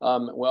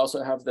 We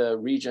also have the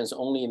region's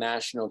only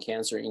National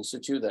Cancer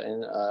Institute,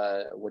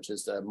 which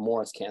is the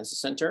Morris Cancer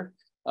Center.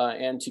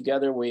 And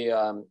together we,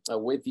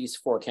 with these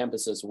 4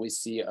 campuses, we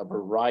see a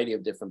variety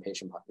of different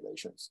patient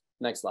populations.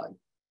 Next slide.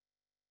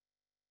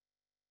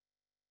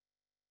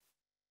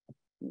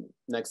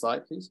 Next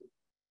slide, please.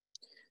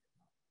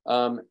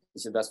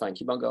 So that's fine,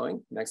 keep on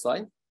going. Next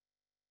slide.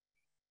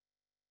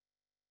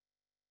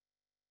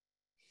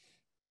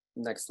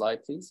 Next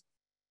slide, please.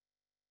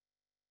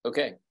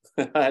 Okay,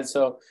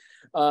 so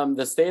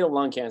the state of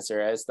lung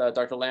cancer, as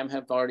Dr. Lamb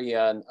have already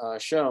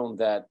shown,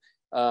 that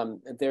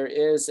there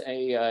is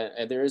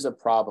a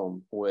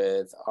problem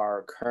with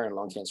our current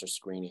lung cancer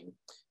screening.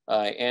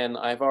 And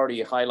I've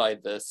already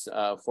highlighted this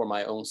for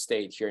my own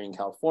state here in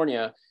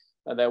California,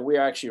 that we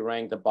are actually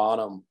ranked the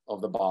bottom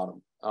of the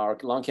bottom. Our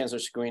lung cancer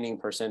screening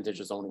percentage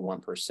is only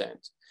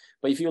 1%.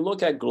 But if you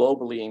look at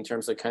globally in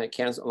terms of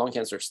lung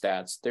cancer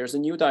stats, there's a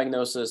new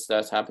diagnosis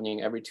that's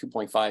happening every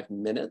 2.5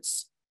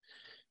 minutes.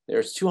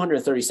 There's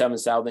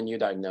 237,000 new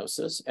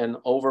diagnoses, and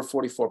over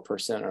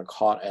 44% are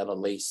caught at a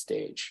late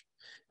stage.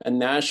 And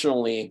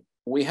nationally,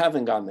 we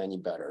haven't gotten any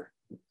better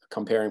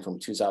comparing from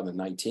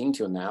 2019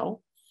 to now.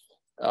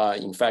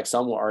 In fact,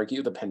 some will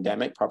argue the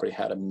pandemic probably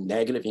had a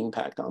negative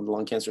impact on the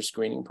lung cancer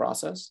screening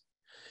process.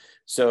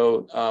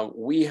 So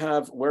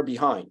we're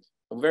behind,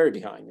 very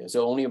behind.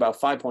 So only about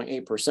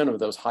 5.8% of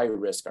those high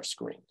risk are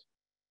screened.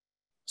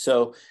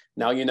 So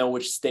now you know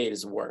which state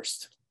is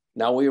worst.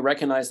 Now we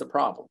recognize the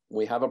problem.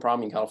 We have a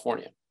problem in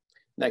California.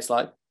 Next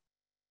slide.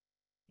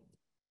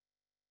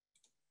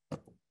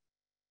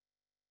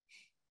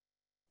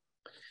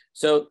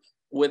 So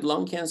with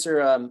lung cancer,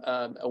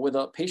 with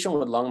a patient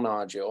with lung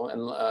nodule,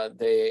 and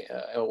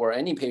or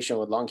any patient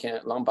with lung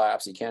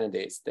biopsy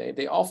candidates,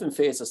 they often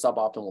face a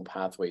suboptimal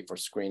pathway for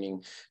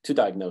screening to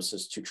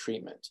diagnosis to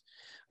treatment.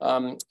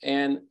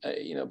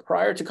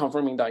 Prior to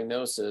confirming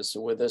diagnosis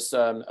with this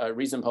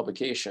recent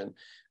publication,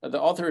 the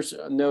authors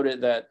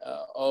noted that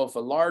of a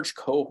large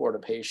cohort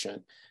of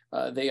patients,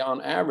 they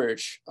on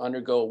average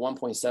undergo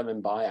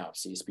 1.7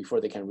 biopsies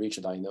before they can reach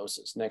a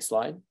diagnosis. Next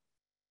slide.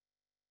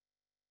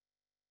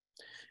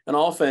 And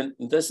often,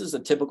 this is a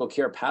typical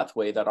care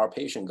pathway that our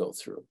patient go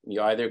through.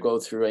 You either go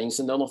through an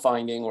incidental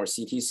finding or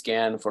CT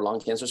scan for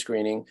lung cancer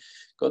screening,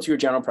 go to your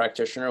general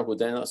practitioner, who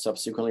then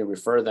subsequently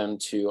refer them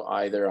to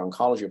either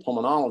oncology or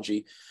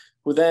pulmonology,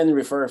 who then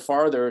refer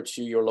farther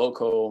to your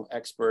local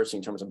experts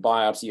in terms of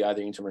biopsy,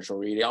 either interventional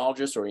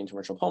radiologist or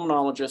interventional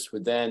pulmonologist, who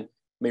then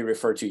may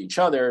refer to each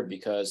other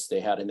because they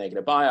had a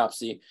negative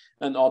biopsy,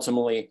 and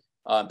ultimately,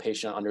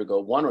 patient undergo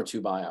 1 or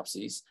 2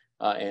 biopsies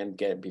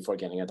before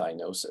getting a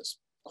diagnosis.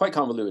 Quite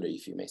convoluted,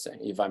 if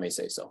I may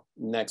say so.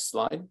 Next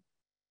slide.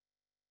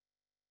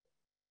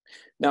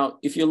 Now,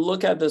 if you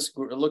look at this,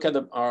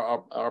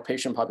 our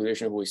patient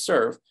population who we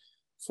serve,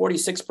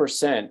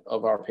 46%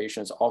 of our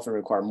patients often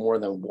require more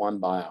than 1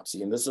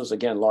 biopsy. And this is,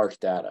 again, large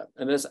data.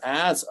 And this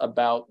adds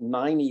about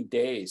 90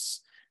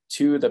 days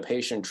to the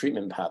patient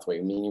treatment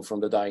pathway, meaning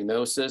from the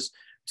diagnosis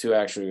to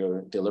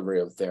actually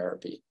delivery of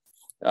therapy.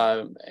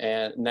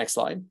 And next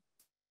slide.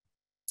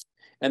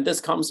 And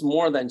this comes with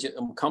more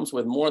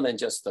than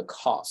just the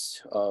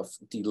cost of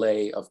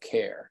delay of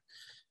care,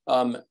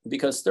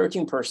 because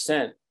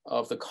 13%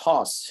 of the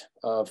cost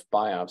of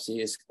biopsy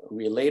is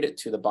related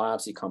to the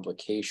biopsy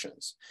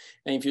complications.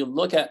 And if you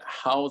look at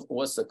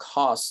what's the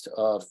cost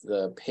of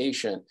the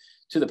patient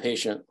to the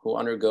patient who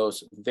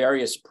undergoes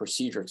various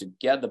procedures to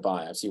get the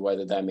biopsy,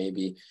 whether that may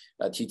be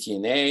a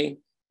TTNA,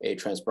 a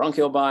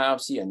transbronchial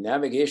biopsy, a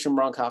navigation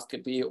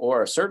bronchoscopy,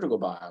 or a surgical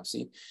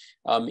biopsy,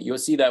 you'll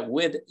see that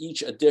with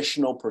each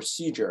additional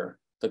procedure,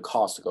 the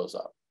cost goes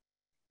up.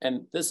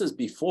 And this is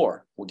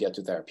before we get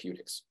to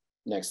therapeutics.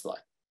 Next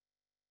slide.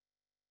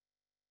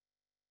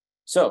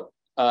 So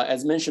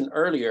as mentioned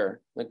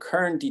earlier, the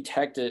current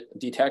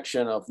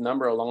detection of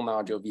number of lung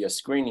nodule via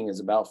screening is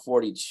about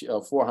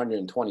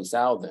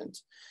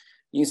 420,000.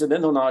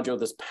 Incidental nodule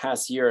this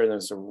past year,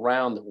 there's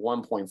around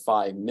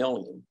 1.5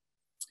 million.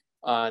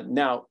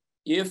 Now,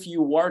 if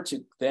you were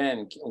to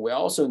then, we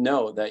also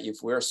know that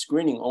if we're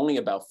screening only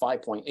about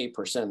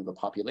 5.8% of the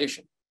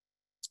population,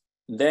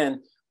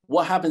 then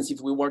what happens if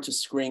we were to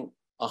screen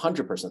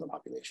 100% of the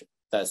population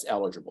that's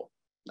eligible?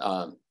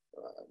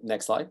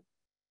 Next slide.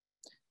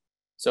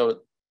 So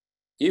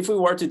if we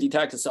were to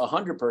detect it's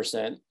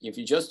 100%, if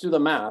you just do the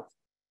math,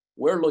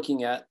 we're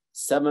looking at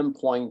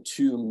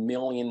 7.2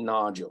 million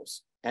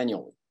nodules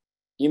annually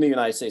in the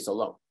United States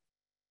alone.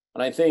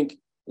 And I think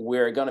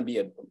we're going to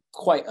be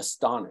quite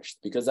astonished,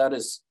 because that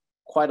is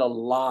quite a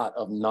lot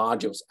of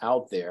nodules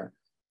out there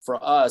for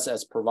us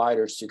as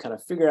providers to kind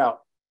of figure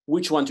out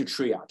which one to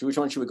triage, which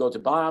one should we go to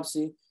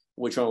biopsy,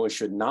 which one we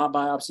should not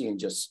biopsy, and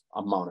just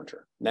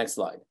monitor. Next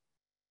slide.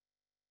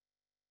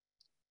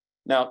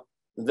 Now,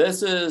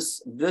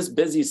 this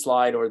busy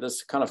slide, or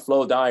this kind of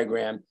flow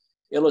diagram,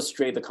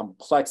 illustrate the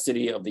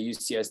complexity of the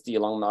UCSD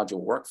lung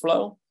nodule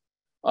workflow.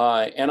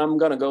 And I'm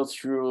going to go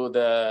through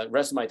the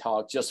rest of my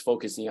talk just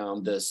focusing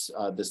on this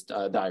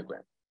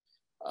diagram.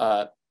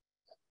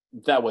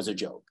 That was a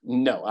joke.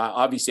 No,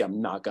 obviously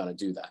I'm not going to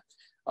do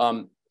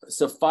that.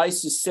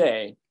 Suffice to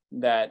say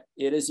that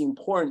it is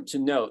important to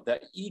note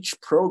that each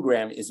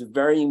program is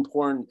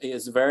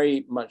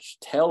very much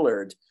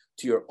tailored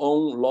to your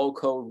own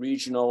local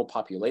regional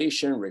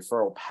population,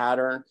 referral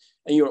pattern,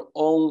 and your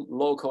own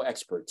local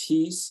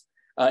expertise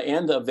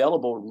and the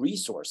available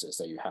resources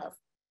that you have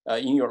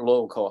in your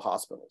local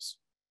hospitals.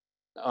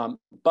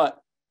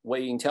 But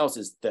what it entails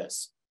is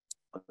this.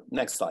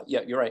 Next slide.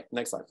 Yeah, you're right.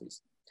 Next slide,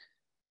 please.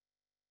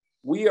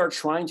 We are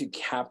trying to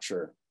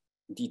capture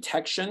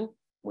detection,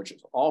 which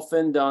is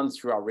often done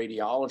through our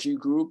radiology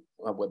group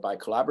by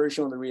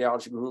collaboration with the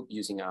radiology group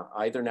using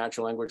either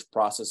natural language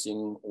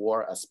processing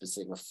or a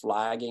specific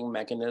flagging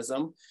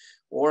mechanism,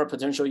 or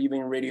potential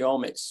even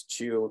radiomics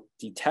to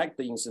detect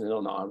the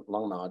incidental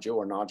lung nodule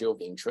or nodule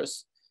of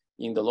interest.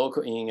 In the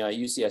local, in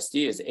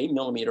UCSD is 8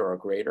 millimeter or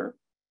greater.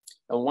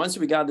 And once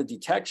we got the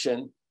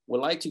detection, we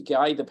like to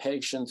guide the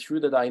patient through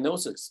the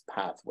diagnosis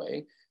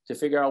pathway to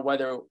figure out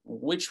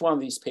which one of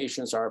these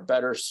patients are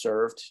better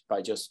served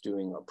by just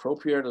doing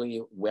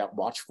appropriately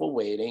watchful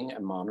waiting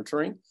and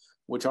monitoring,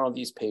 which one of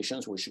these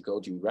patients we should go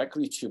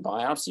directly to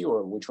biopsy,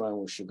 or which one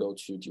we should go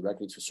to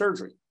directly to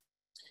surgery.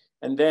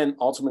 and then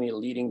ultimately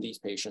leading these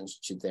patients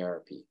to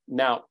therapy.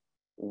 Now,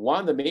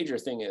 one of the major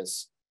thing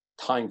is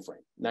time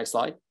frame. Next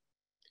slide.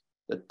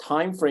 The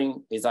time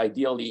frame is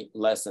ideally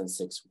less than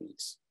 6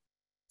 weeks.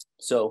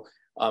 So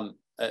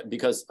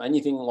because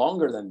anything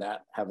longer than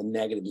that have a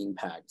negative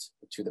impact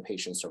to the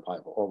patient's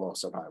survival, overall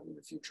survival in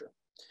the future.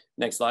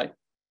 Next slide.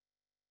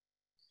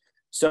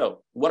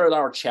 So what are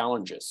our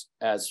challenges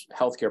as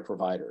healthcare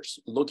providers?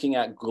 Looking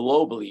at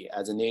globally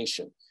as a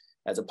nation,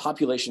 as a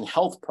population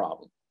health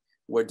problem,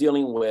 we're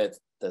dealing with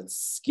the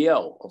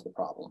scale of the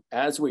problem.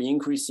 As we're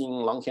increasing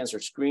lung cancer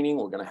screening,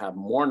 we're going to have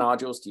more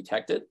nodules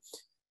detected.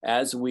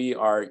 As we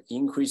are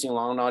increasing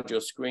lung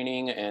nodule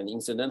screening and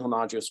incidental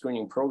nodule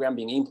screening program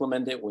being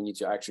implemented, we need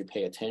to actually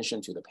pay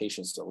attention to the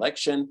patient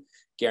selection,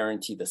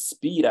 guarantee the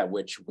speed at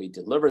which we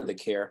deliver the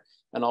care,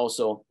 and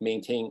also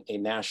maintain a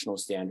national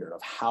standard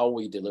of how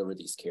we deliver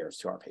these cares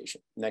to our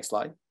patient. Next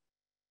slide.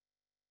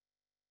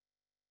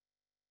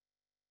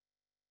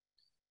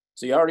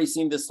 So you already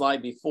seen this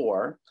slide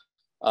before.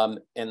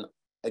 And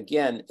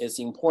again, it's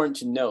important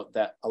to note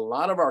that a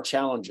lot of our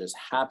challenges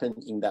happen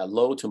in that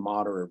low to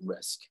moderate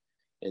risk.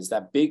 Is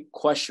that big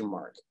question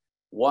mark.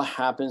 What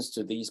happens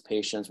to these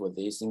patients with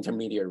these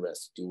intermediate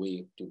risks? Do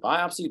we do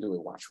biopsy? Do we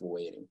watch for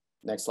waiting?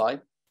 Next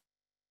slide.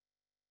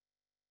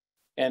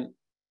 And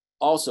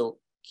also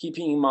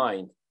keeping in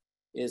mind,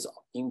 is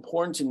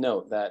important to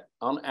note that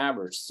on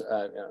average,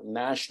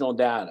 national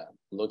data,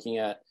 looking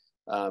at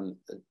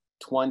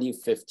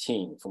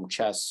 2015 from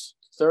CHEST,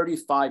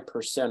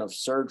 35% of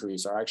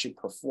surgeries are actually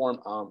performed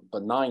on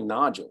benign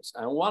nodules.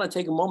 And I want to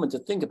take a moment to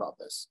think about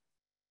this.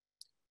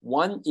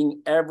 1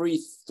 in every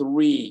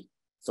 3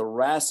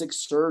 thoracic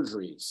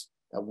surgeries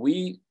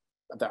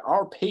that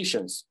our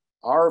patients,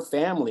 our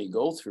family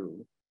go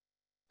through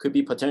could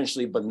be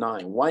potentially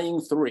benign. 1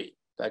 in 3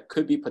 that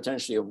could be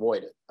potentially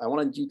avoided. I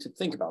wanted you to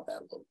think about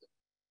that a little bit.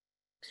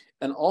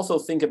 And also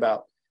think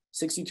about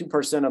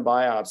 62% of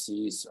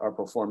biopsies are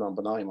performed on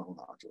benign lung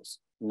nodules.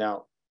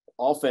 Now,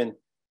 often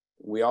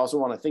we also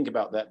want to think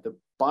about that the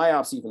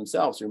biopsy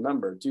themselves,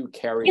 remember, do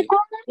carry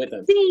with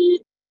them.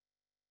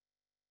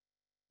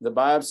 The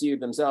biopsy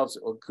themselves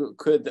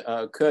could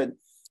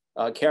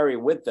carry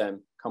with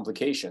them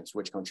complications,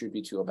 which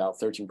contribute to about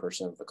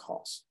 13% of the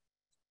cost.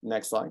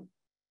 Next slide.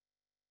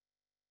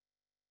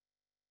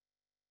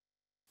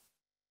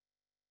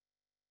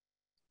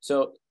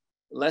 So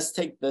let's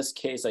take this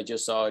case I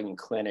just saw in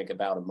clinic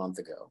about a month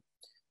ago.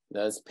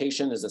 This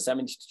patient is a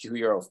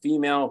 72-year-old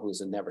female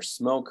who's a never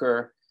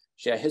smoker.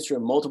 She had a history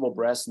of multiple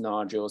breast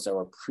nodules that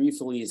were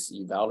previously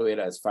evaluated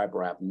as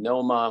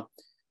fibroadenoma.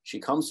 She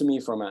comes to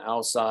me from an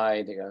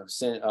outside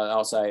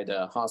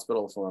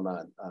hospital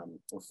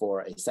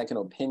for a second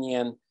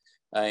opinion.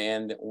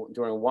 And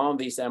during one of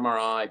these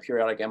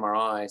periodic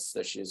MRIs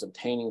that she's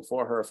obtaining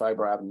for her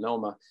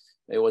fibroadenoma,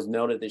 it was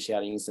noted that she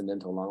had an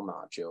incidental lung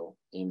nodule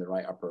in the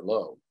right upper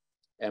lobe.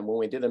 And when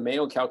we did the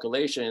Mayo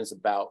calculation, it's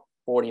about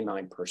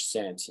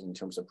 49% in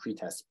terms of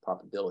pretest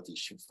probability.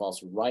 She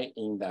falls right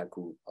in that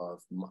group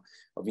of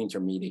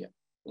intermediate.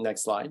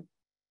 Next slide.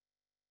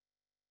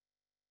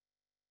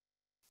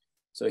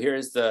 So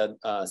here's the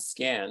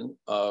scan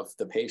of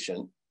the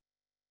patient.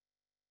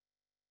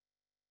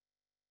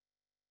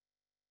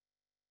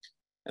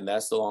 And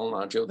that's the lung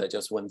nodule that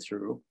just went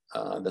through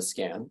the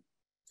scan.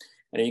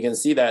 And you can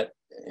see that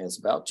it's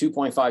about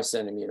 2.5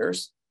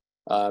 centimeters.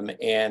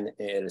 And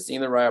it is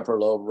in the right upper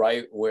lobe,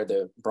 right where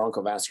the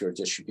bronchovascular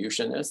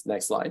distribution is.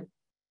 Next slide.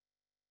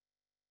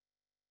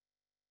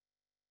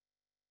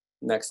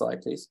 Next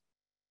slide, please.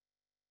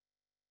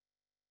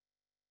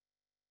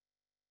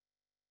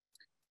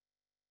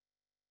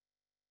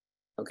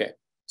 Okay,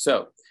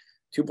 so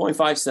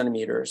 2.5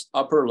 centimeters,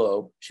 upper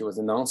lobe. She was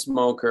a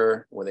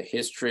non-smoker with a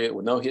history,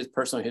 with no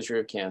personal history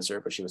of cancer,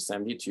 but she was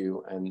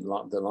 72, and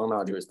the lung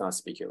nodule is not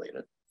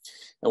spiculated.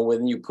 And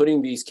when you're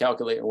putting these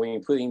criteria,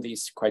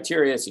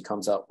 it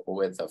comes up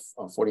with a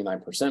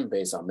 49%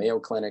 based on Mayo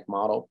Clinic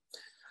model.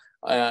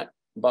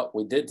 But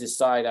we did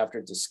decide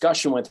after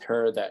discussion with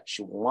her that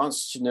she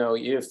wants to know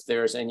if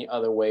there's any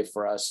other way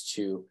for us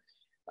to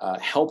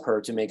help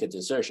her to make a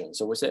decision.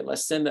 So we said,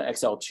 let's send the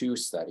XL2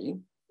 study.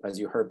 As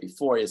you heard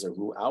before, is a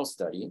rule out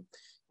study.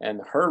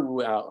 And her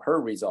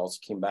results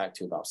came back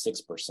to about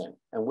 6%.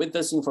 And with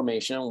this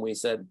information, we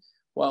said,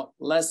 well,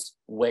 let's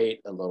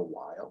wait a little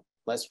while.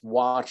 Let's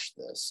watch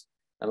this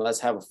and let's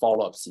have a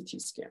follow-up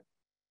CT scan.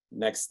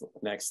 Next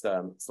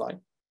slide.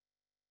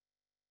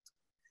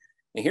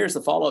 And here's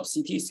the follow-up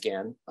CT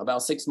scan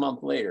about 6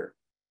 months later.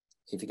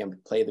 If you can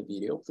play the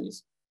video,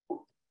 please.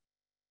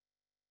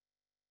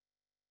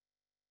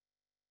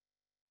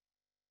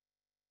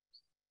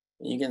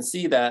 You can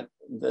see that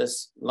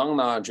this lung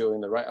nodule in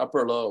the right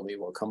upper lobe, it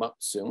will come up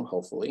soon,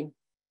 hopefully.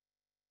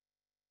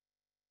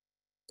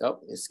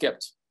 Oh, it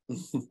skipped.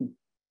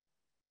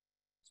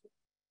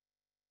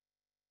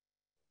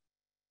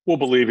 We'll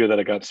believe you that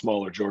it got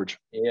smaller, George.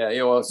 Yeah,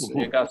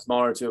 it got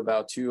smaller to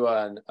about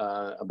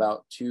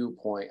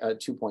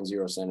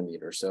 2.0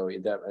 centimeters. So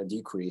it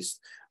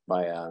decreased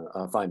by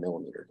 5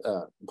 millimeters,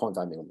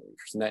 0.5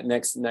 millimeters.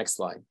 Next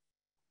slide.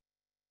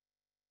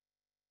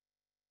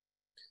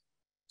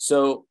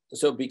 So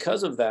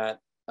because of that,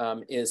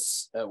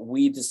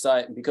 we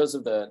decide because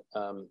the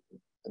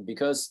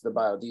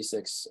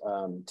Biodesix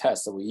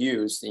test that we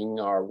used in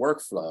our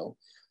workflow,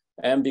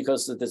 and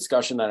because of the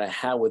discussion that I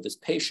had with this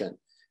patient,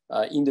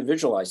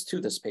 individualized to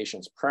this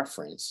patient's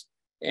preference,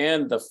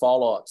 and the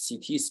follow-up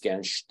CT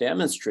scan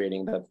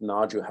demonstrating that the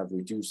nodule have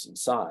reduced in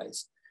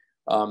size,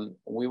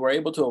 we were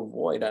able to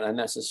avoid an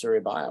unnecessary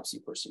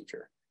biopsy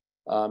procedure.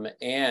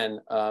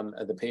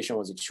 The patient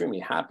was extremely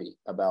happy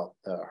about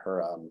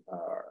her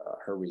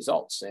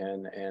results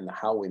and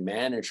how we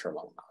manage her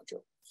lung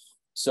nodule.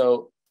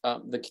 So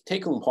the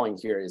take-home point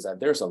here is that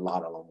there's a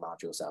lot of lung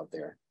nodules out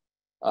there.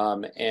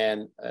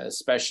 And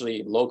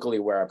especially locally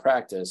where I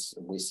practice,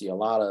 we see a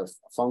lot of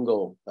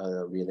fungal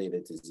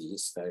related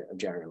disease that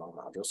generate lung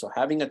nodules. So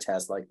having a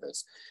test like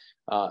this,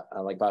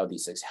 like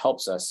Biodesix,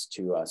 helps us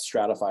to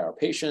stratify our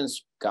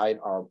patients, guide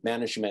our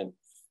management,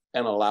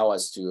 and allow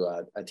us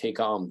to take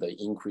on the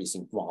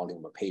increasing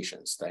volume of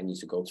patients that need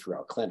to go through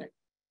our clinic.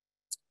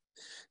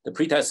 The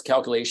pretest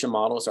calculation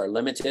models are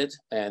limited,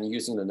 and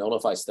using the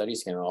notified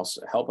studies can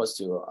also help us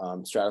to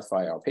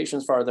stratify our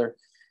patients further.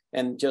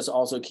 And just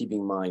also keep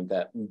in mind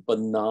that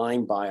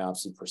benign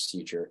biopsy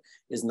procedure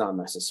is not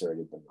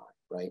necessarily benign,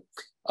 right?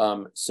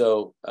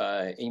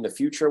 In the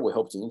future, we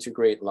hope to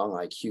integrate lung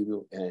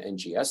IQ and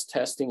NGS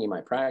testing in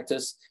my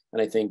practice.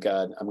 And I think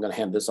I'm going to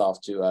hand this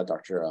off to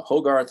Dr.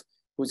 Hogarth,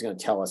 who's going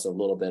to tell us a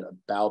little bit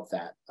about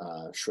that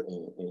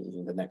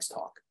in the next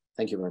talk.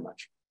 Thank you very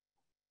much.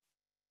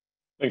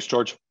 Thanks,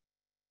 George.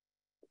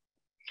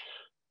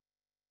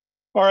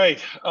 All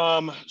right,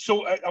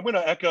 so I'm going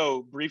to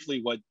echo briefly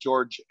what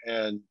George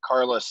and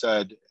Carla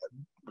said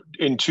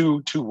in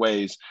two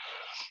ways.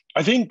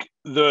 I think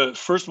the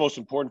first most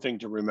important thing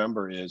to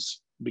remember is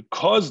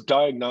because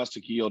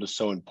diagnostic yield is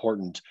so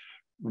important,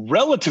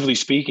 relatively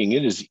speaking,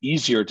 it is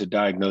easier to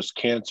diagnose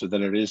cancer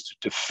than it is to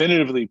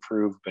definitively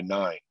prove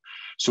benign.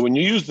 So when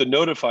you use the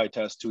Notify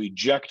test to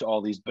eject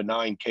all these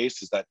benign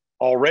cases that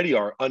already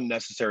are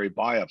unnecessary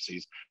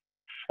biopsies,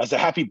 as a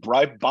happy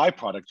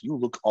byproduct, you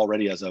look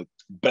already as a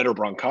better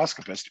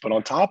bronchoscopist. But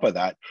on top of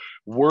that,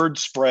 word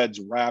spreads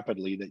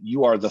rapidly that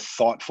you are the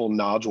thoughtful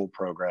nodule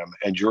program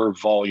and your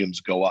volumes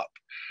go up.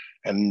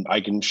 And I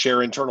can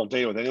share internal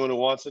data with anyone who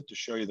wants it to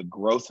show you the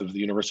growth of the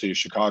University of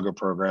Chicago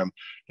program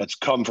that's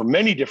come for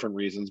many different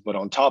reasons, but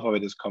on top of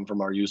it has come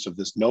from our use of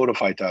this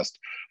Notify test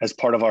as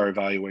part of our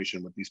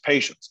evaluation with these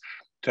patients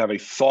to have a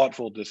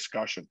thoughtful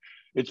discussion.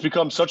 It's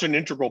become such an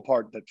integral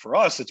part that for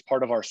us, it's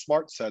part of our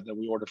smart set that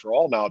we order for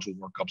all nodule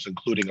workups,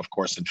 including, of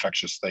course,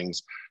 infectious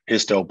things,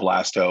 histo,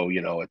 blasto,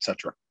 et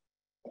cetera,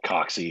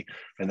 cocci.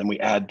 And then we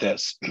add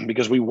this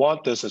because we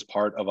want this as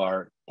part of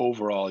our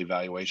overall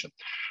evaluation.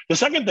 The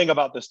second thing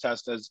about this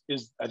test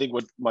is I think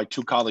what my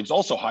two colleagues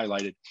also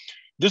highlighted,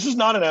 this is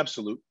not an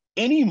absolute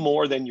any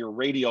more than your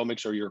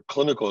radiomics or your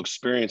clinical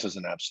experience is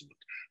an absolute.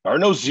 There are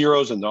no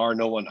zeros and there are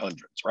no 100s,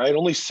 right?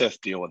 Only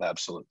SIF deal with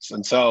absolutes.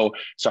 And so,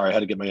 sorry, I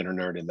had to get my inner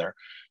nerd in there.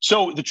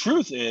 So the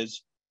truth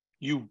is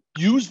you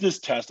use this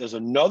test as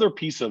another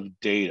piece of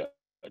data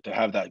to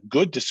have that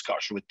good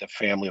discussion with the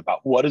family about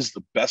what is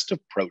the best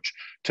approach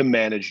to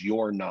manage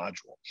your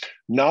nodule.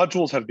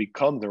 Nodules have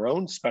become their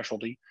own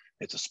specialty.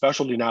 It's a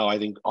specialty now, I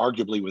think,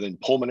 arguably within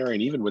pulmonary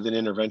and even within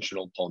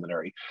interventional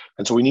pulmonary.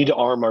 And so we need to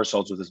arm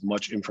ourselves with as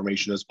much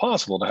information as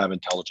possible to have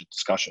intelligent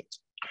discussions.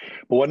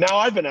 But what now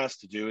I've been asked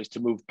to do is to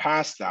move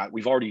past that.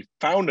 We've already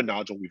found a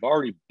nodule, we've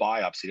already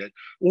biopsied it,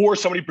 or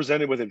somebody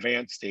presented with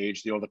advanced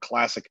stage, the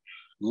classic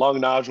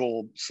lung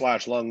nodule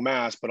 / lung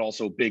mass, but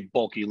also big,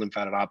 bulky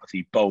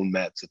lymphadenopathy, bone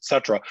mets, et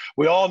cetera.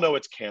 We all know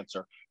it's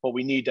cancer, but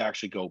we need to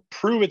actually go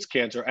prove it's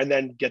cancer and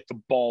then get the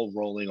ball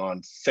rolling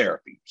on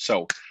therapy.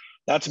 So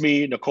that's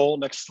me. Nicole,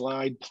 next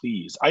slide,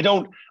 please. I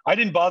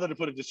didn't bother to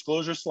put a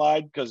disclosure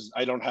slide because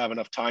I don't have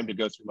enough time to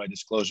go through my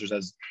disclosures.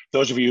 As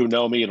those of you who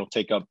know me, it'll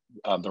take up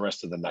the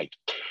rest of the night.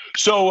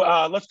 So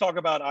let's talk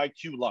about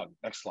IQ lung.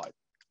 Next slide.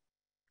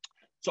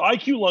 So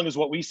IQ lung is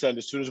what we send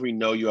as soon as we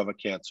know you have a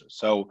cancer.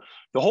 So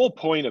the whole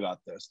point about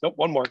this, nope,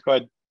 one more, go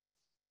ahead.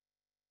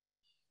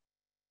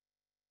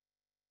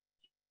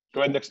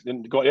 Go ahead next,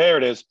 there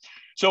it is.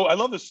 So I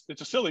love this,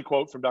 it's a silly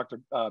quote from Dr.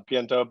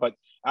 Piento, but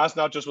ask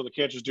not just what the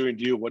cancer is doing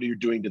to you, what are you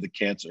doing to the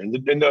cancer? And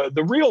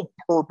the real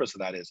purpose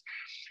of that is,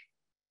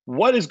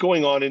 what is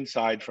going on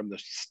inside from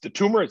the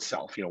tumor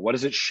itself? What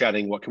is it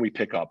shedding? What can we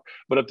pick up?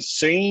 But at the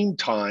same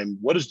time,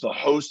 what is the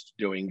host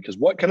doing? Because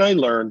what can I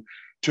learn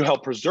to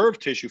help preserve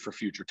tissue for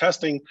future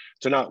testing,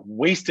 to not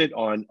waste it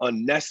on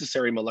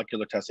unnecessary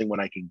molecular testing when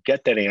I can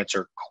get that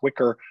answer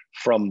quicker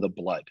from the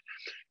blood?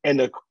 And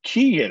the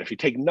key here, if you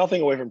take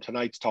nothing away from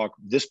tonight's talk,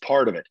 this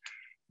part of it,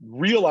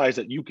 realize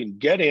that you can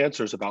get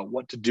answers about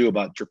what to do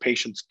about your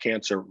patient's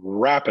cancer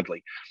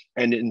rapidly.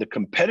 And in the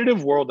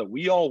competitive world that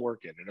we all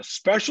work in, and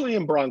especially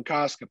in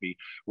bronchoscopy,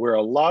 where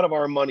a lot of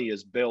our money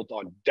is built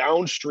on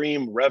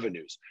downstream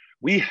revenues,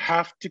 we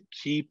have to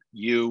keep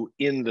you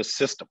in the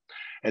system.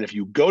 And if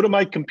you go to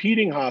my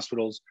competing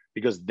hospitals,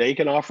 because they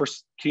can offer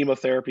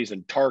chemotherapies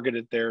and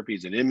targeted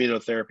therapies and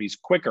immunotherapies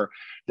quicker,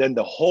 then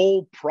the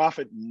whole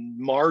profit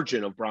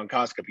margin of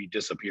bronchoscopy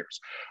disappears.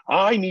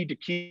 I need to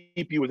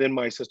keep you within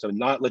my system and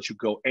not let you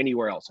go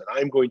anywhere else. And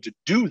I'm going to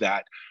do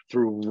that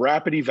through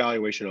rapid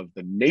evaluation of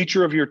the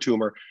nature of your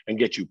tumor and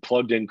get you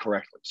plugged in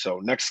correctly. So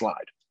next slide.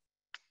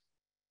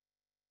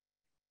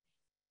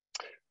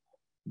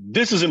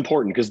 This is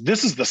important because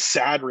this is the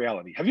sad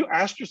reality. Have you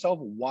asked yourself,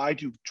 why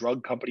do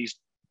drug companies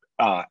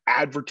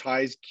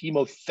advertise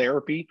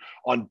chemotherapy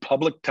on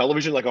public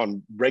television, like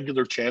on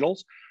regular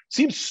channels?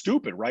 Seems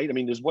stupid, right? I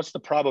mean, what's the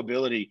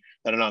probability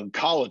that an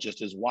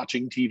oncologist is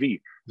watching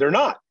TV? They're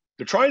not.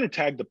 They're trying to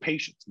tag the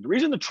patients. The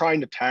reason they're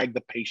trying to tag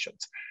the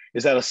patients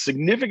is that a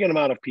significant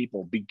amount of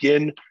people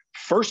begin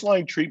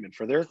first-line treatment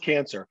for their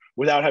cancer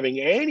without having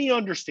any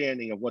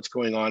understanding of what's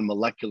going on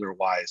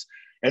molecular-wise.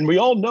 And we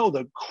all know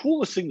the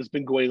coolest thing that's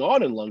been going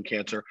on in lung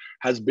cancer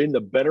has been the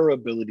better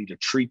ability to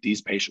treat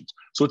these patients.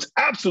 So it's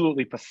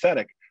absolutely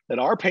pathetic that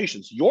our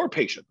patients, your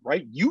patient,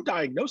 right? You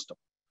diagnosed them,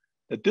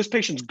 that this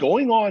patient's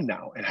going on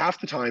now and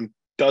half the time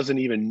doesn't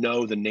even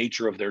know the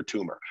nature of their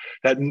tumor.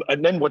 And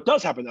then what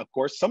does happen, of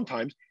course,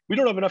 sometimes we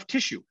don't have enough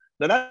tissue.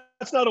 Now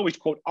that's not always,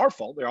 quote, our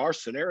fault. There are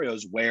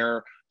scenarios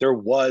where there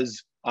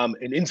was an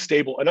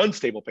unstable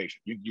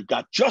patient. You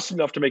got just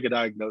enough to make a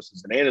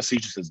diagnosis and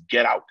anesthesia says,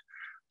 get out.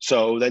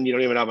 So then you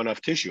don't even have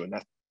enough tissue, and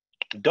that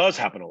does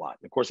happen a lot.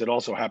 Of course, it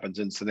also happens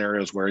in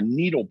scenarios where a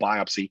needle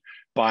biopsy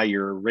by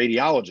your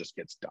radiologist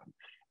gets done.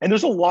 And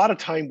there's a lot of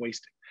time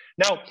wasting.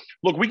 Now,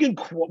 look, we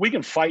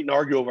can fight and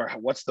argue over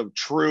what's the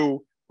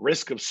true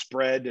risk of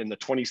spread in the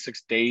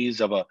 26 days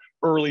of a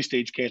early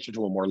stage cancer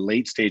to a more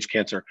late stage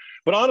cancer.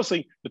 But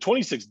honestly, the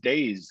 26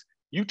 days,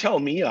 you tell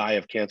me I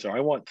have cancer,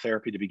 I want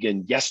therapy to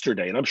begin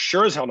yesterday. And I'm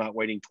sure as hell not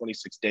waiting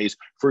 26 days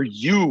for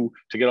you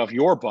to get off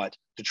your butt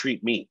to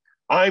treat me.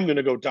 I'm going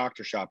to go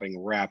doctor shopping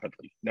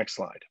rapidly. Next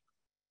slide.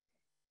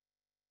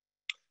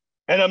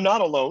 And I'm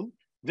not alone.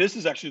 This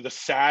is actually the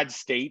sad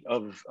state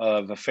of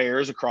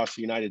affairs across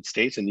the United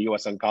States and the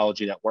US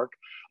Oncology Network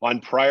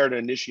on prior to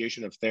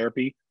initiation of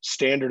therapy,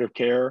 standard of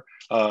care,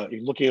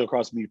 looking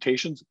across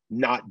mutations,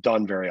 not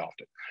done very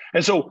often.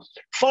 And so,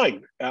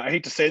 fine, I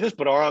hate to say this,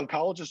 but our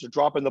oncologists are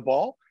dropping the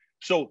ball.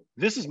 So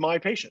this is my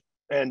patient.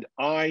 And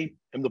I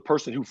am the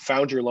person who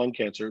found your lung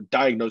cancer,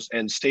 diagnosed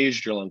and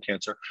staged your lung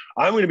cancer.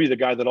 I'm going to be the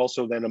guy that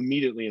also then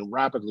immediately and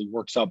rapidly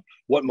works up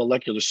what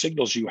molecular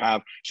signals you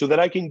have so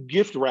that I can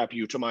gift wrap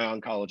you to my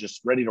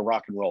oncologist ready to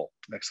rock and roll.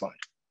 Next slide.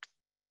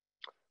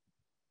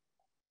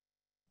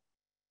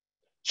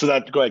 So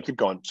that, go ahead, keep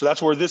going. So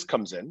that's where this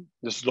comes in.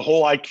 This is the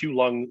whole IQ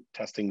lung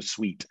testing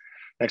suite.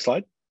 Next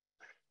slide.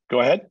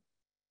 Go ahead.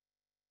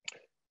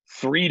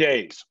 3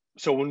 days.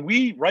 So when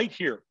we, right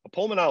here, a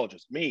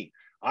pulmonologist, me,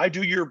 I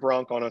do your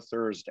bronch on a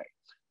Thursday.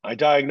 I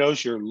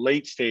diagnose your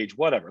late stage,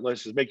 whatever.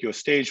 Let's just make you a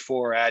stage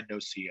 4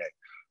 adeno-CA.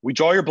 We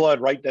draw your blood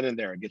right then and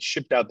there. It gets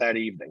shipped out that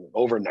evening,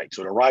 overnight.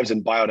 So it arrives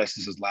in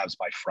Biodesix's labs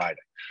by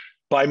Friday.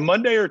 By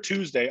Monday or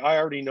Tuesday, I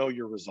already know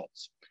your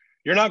results.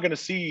 You're not going to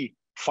see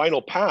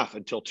final path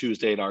until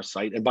Tuesday at our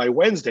site. And by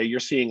Wednesday, you're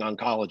seeing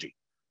oncology.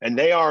 And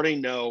they already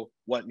know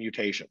what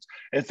mutations.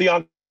 And if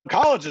the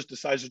oncologist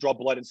decides to draw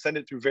blood and send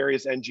it through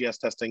various NGS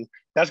testing,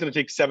 that's going to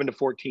take 7 to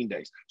 14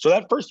 days. So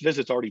that first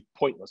visit's already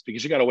pointless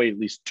because you got to wait at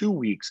least 2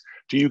 weeks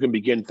till you can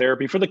begin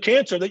therapy for the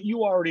cancer that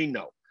you already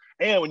know.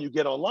 And when you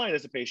get online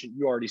as a patient,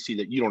 you already see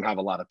that you don't have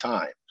a lot of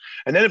time.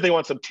 And then if they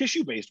want some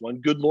tissue-based one,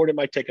 good Lord, it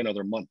might take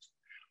another month.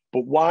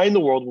 But why in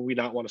the world would we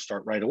not want to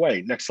start right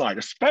away? Next slide,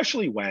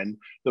 especially when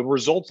the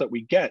results that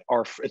we get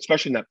are,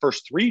 especially in that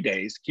first 3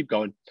 days, keep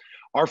going,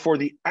 are for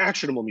the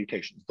actionable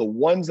mutations, the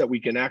ones that we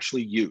can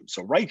actually use.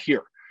 So right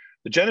here,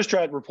 the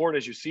GeneStrat report,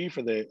 as you see,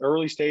 for the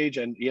early stage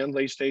and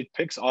late stage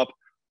picks up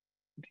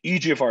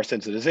EGFR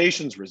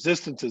sensitizations,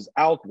 resistances,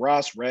 ALK,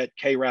 ROS, RET,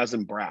 KRAS,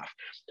 and BRAF.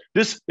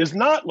 This is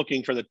not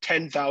looking for the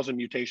 10,000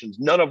 mutations,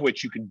 none of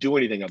which you can do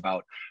anything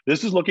about.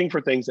 This is looking for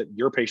things that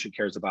your patient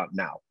cares about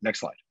now. Next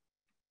slide.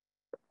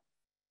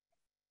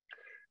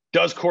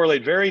 Does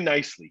correlate very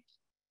nicely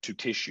to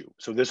tissue.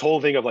 So this whole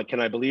thing of like, can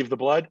I believe the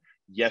blood?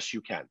 Yes,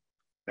 you can.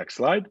 Next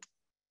slide.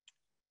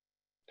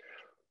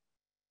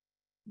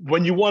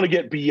 When you want to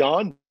get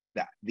beyond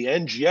that, the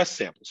NGS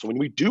sample, so when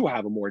we do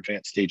have a more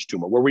advanced stage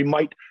tumor where we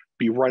might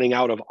be running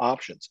out of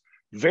options,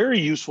 very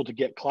useful to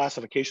get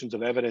classifications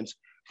of evidence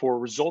for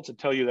results that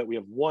tell you that we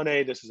have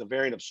 1A, this is a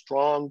variant of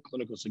strong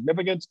clinical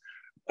significance,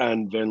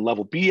 and then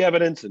level B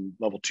evidence and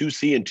level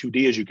 2C and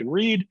 2D, as you can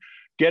read,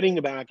 getting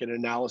back an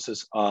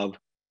analysis of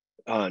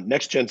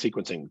next-gen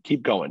sequencing.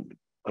 Keep going.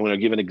 I'm going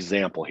to give an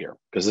example here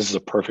because this is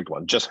a perfect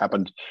one. Just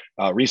happened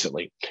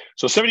recently.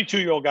 So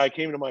 72-year-old guy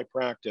came into my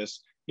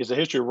practice. He has a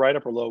history of right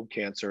upper lobe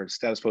cancer,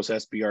 status post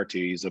SBRT.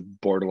 He's a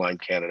borderline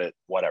candidate,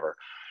 whatever.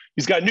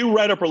 He's got new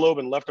right upper lobe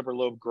and left upper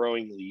lobe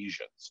growing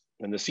lesions.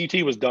 And the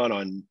CT was done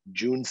on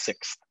June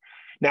 6th.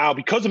 Now,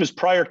 because of his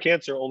prior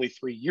cancer only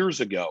 3 years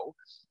ago,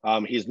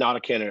 he's not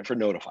a candidate for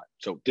Notify.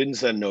 So didn't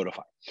send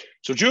Notify.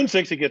 So June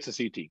 6th, he gets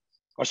a CT.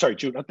 Oh, sorry,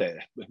 June, not that.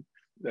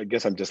 I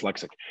guess I'm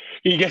dyslexic.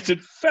 He gets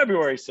it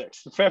February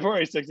 6th.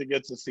 February 6th, he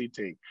gets a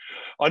CT.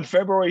 On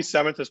February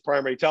 7th, his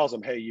primary tells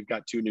him, hey, you've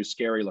got 2 new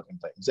scary looking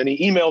things. And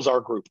he emails our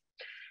group.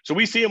 So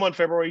we see him on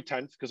February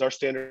 10th because our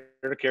standard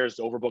of care is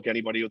to overbook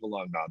anybody with a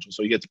lung nodule.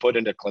 So he gets put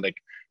into clinic,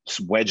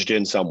 wedged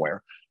in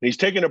somewhere. And he's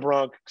taken a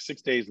bronch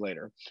 6 days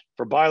later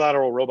for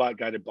bilateral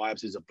robot-guided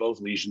biopsies of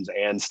both lesions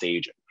and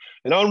staging.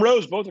 And on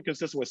rows, both are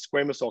consistent with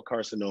squamous cell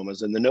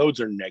carcinomas, and the nodes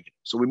are negative.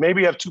 So we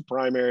maybe have 2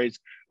 primaries,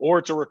 or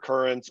it's a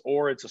recurrence,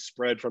 or it's a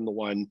spread from the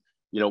one,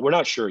 we're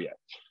not sure yet.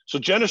 So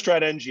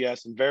Genistrat,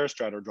 NGS, and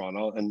Veristrat are drawn,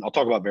 and I'll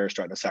talk about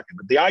Veristrat in a second,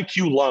 but the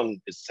IQ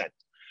lung is sent.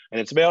 And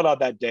it's mailed out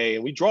that day,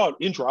 and we draw it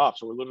intra-op,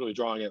 so we're literally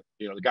drawing it.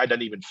 The guy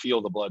doesn't even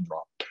feel the blood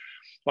draw.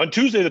 On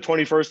Tuesday, the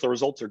 21st, the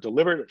results are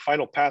delivered.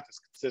 Final path is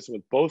consistent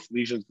with both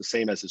lesions, the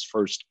same as his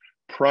first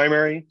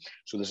primary.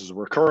 So this is a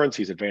recurrence.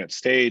 He's advanced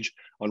stage.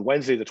 On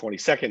Wednesday, the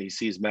 22nd, he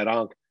sees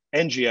med-onc,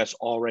 NGS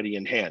already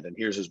in hand. And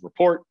here's his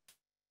report,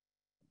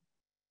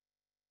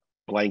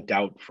 blanked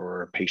out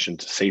for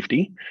patient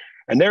safety.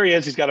 And there he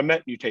is. He's got a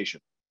MET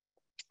mutation,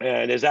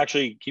 and is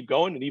actually keep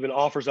going, and even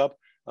offers up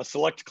a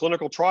select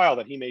clinical trial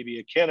that he may be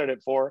a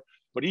candidate for.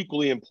 But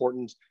equally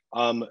important,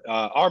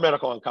 our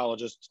medical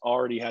oncologists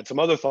already had some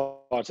other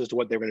thoughts as to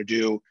what they were going to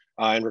do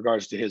in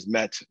regards to his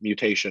MET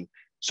mutation.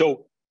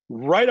 So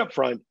right up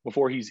front,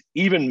 before he's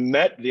even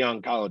met the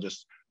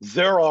oncologist,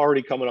 they're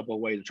already coming up with a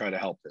way to try to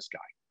help this guy.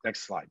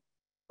 Next slide.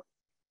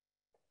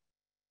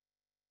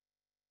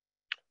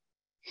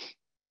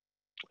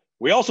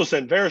 We also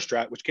sent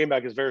Veristrat, which came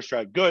back as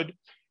Veristrat good.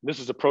 This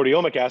is a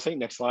proteomic assay.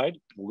 Next slide.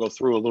 We'll go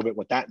through a little bit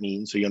what that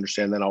means so you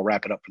understand, then I'll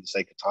wrap it up for the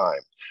sake of time.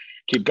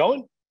 Keep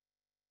going.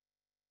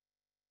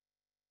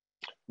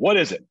 What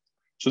is it?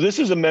 So this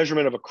is a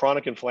measurement of a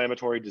chronic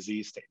inflammatory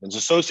disease state. It's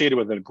associated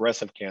with an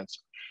aggressive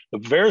cancer. The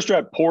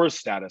Veristrat pores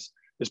status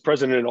is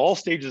present in all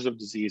stages of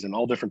disease and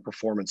all different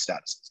performance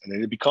statuses.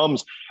 And it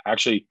becomes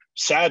actually,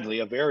 sadly,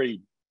 a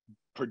very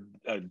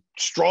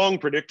strong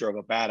predictor of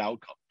a bad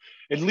outcome,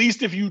 at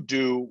least if you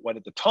do what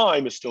at the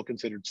time is still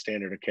considered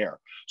standard of care.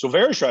 So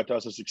Veristrat to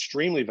us is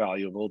extremely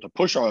valuable to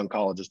push our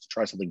oncologists to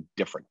try something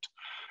different.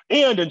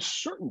 And in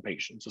certain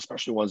patients,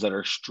 especially ones that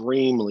are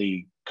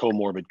extremely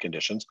comorbid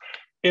conditions,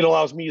 it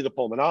allows me, the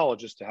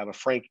pulmonologist, to have a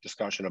frank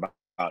discussion about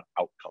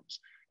outcomes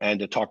and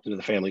to talk to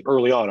the family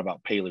early on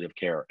about palliative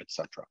care, et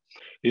cetera.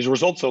 These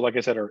results, so like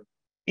I said, are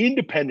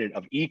independent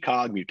of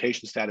ECOG,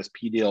 mutation status,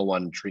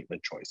 PD-L1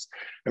 treatment choice.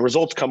 And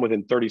results come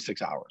within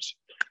 36 hours.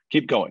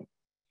 Keep going.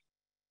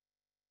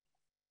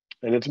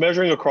 And it's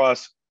measuring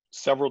across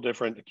several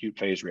different acute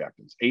phase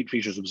reactants. 8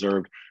 features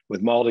observed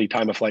with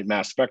multi-time of flight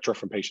mass spectra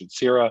from patient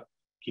sera.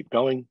 Keep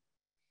going.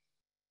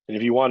 And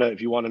if you want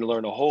to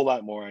learn a whole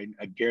lot more,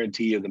 I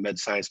guarantee you the med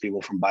science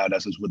people from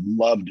Biodesix would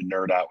love to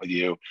nerd out with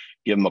you.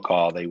 Give them a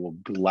call. They will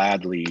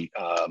gladly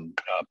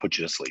put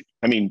you to sleep.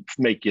 I mean,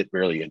 make it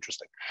really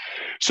interesting.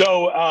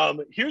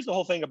 So here's the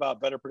whole thing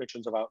about better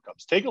predictions of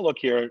outcomes. Take a look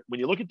here. When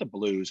you look at the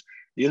blues,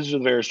 these are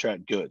the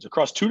Veristrat goods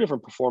across 2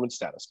 different performance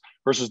status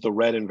versus the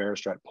red and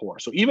Veristrat poor.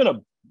 So even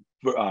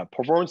a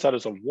performance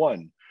status of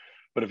 1,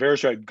 but a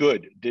Veristrat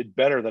good did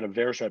better than a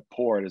Veristrat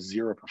poor at a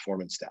 0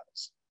 performance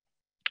status.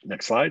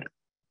 Next slide.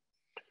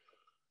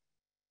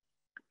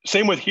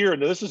 Same with here.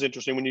 Now this is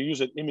interesting when you use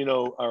it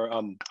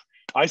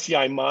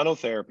ICI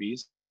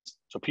monotherapies,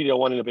 so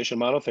PD-L1 inhibition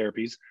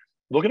monotherapies.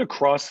 Look at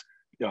across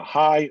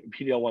high,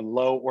 PD-L1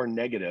 low, or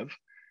negative,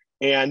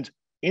 and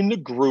in the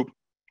group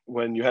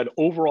when you had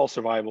overall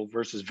survival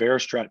versus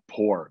Veristrat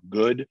poor,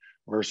 good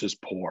versus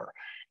poor,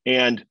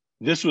 and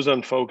this was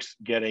on folks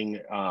getting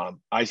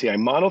ICI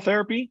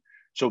monotherapy,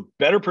 so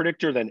better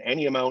predictor than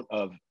any amount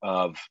of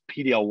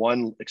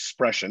PD-L1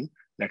 expression.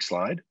 Next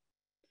slide.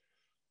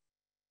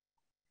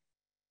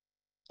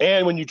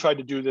 And when you tried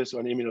to do this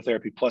on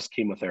immunotherapy plus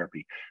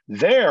chemotherapy,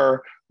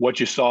 there, what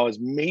you saw is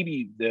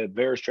maybe the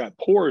Veristrat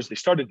pores, they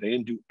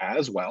didn't do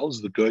as well as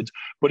the goods,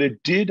 but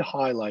it did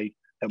highlight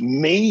that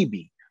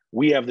maybe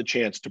we have the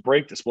chance to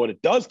break this. What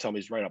it does tell me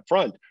is right up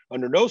front,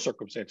 under no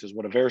circumstances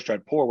would a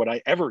Veristrat poor, would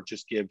I ever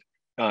just give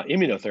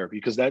immunotherapy,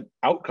 because that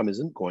outcome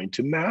isn't going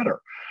to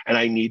matter. And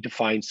I need to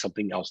find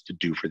something else to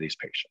do for these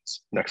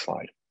patients. Next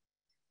slide.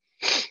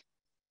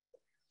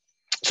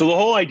 So the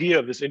whole idea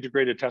of this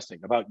integrated testing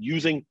about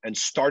using and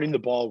starting the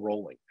ball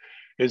rolling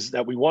is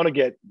that we want to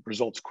get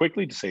results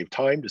quickly to save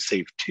time, to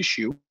save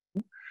tissue,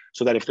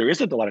 so that if there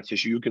isn't a lot of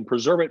tissue, you can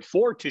preserve it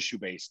for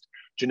tissue-based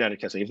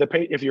genetic testing.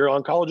 If your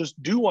oncologists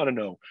do want to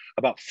know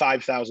about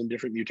 5,000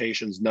 different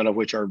mutations, none of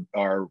which are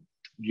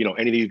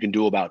anything you can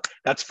do about,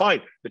 that's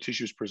fine. The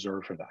tissue is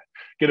preserved for that.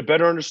 Get a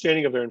better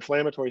understanding of their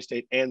inflammatory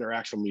state and their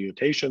actual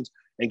mutations,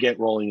 and get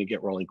rolling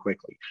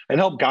quickly, and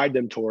help guide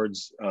them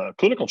towards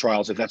clinical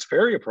trials if that's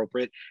very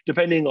appropriate,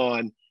 depending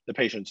on the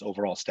patient's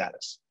overall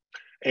status.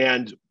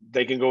 And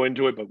they can go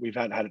into it, but we've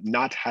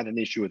not had an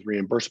issue with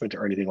reimbursement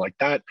or anything like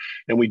that.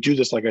 And we do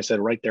this, like I said,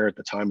 right there at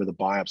the time of the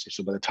biopsy.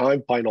 So by the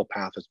time final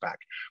path is back,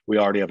 we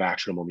already have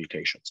actionable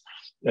mutations.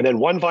 And then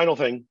one final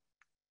thing,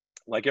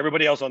 like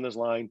everybody else on this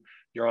line,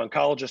 your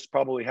oncologists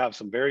probably have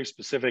some very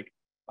specific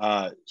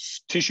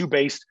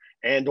tissue-based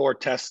and or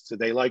tests that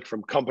they like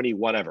from company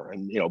whatever.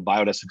 And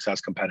Biodesix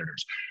has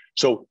competitors.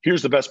 So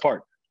here's the best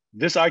part.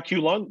 This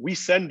IQ lung, we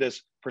send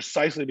this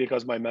precisely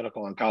because my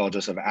medical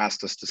oncologists have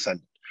asked us to send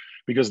it,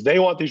 because they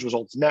want these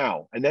results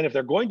now. And then if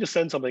they're going to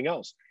send something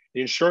else,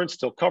 the insurance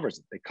still covers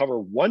it. They cover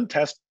one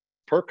test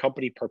per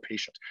company per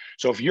patient.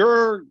 So if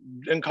you're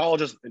an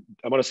oncologist,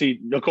 I'm going to see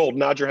Nicole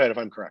nod your head if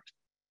I'm correct.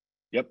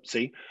 Yep,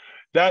 see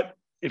that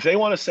if they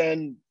want to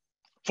send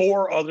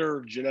 4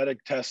 other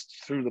genetic tests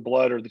through the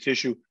blood or the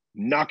tissue,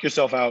 knock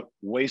yourself out,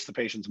 waste the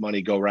patient's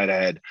money, go right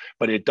ahead.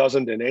 But it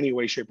doesn't in any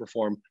way, shape, or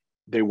form.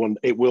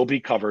 It will be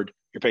covered.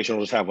 Your patient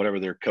will just have whatever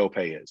their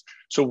copay is.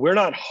 So we're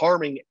not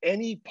harming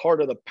any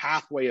part of the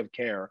pathway of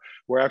care.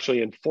 We're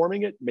actually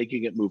informing it,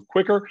 making it move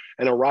quicker,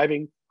 and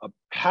arriving a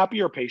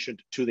happier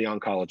patient to the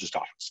oncologist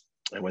office.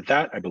 And with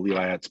that, I believe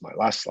that's my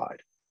last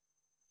slide.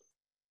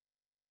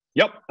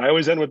 Yep, I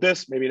always end with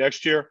this, maybe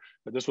next year,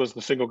 but this was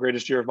the single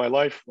greatest year of my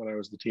life when I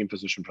was the team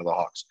physician for the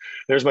Hawks.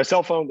 There's my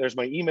cell phone, there's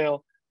my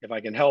email. If I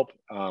can help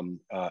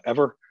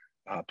ever,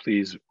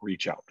 please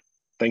reach out.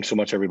 Thanks so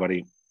much,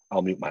 everybody.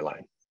 I'll mute my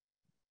line.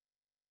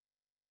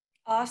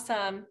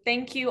 Awesome.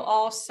 Thank you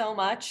all so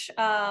much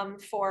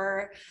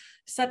for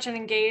such an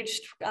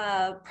engaged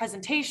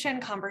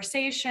presentation,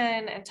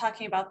 conversation, and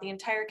talking about the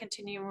entire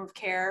continuum of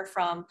care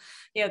from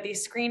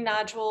these screen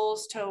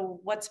nodules to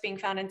what's being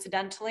found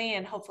incidentally,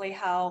 and hopefully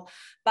how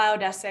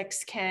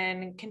Biodesix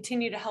can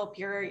continue to help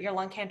your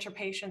lung cancer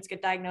patients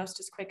get diagnosed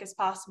as quick as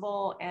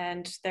possible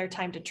and their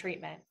time to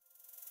treatment.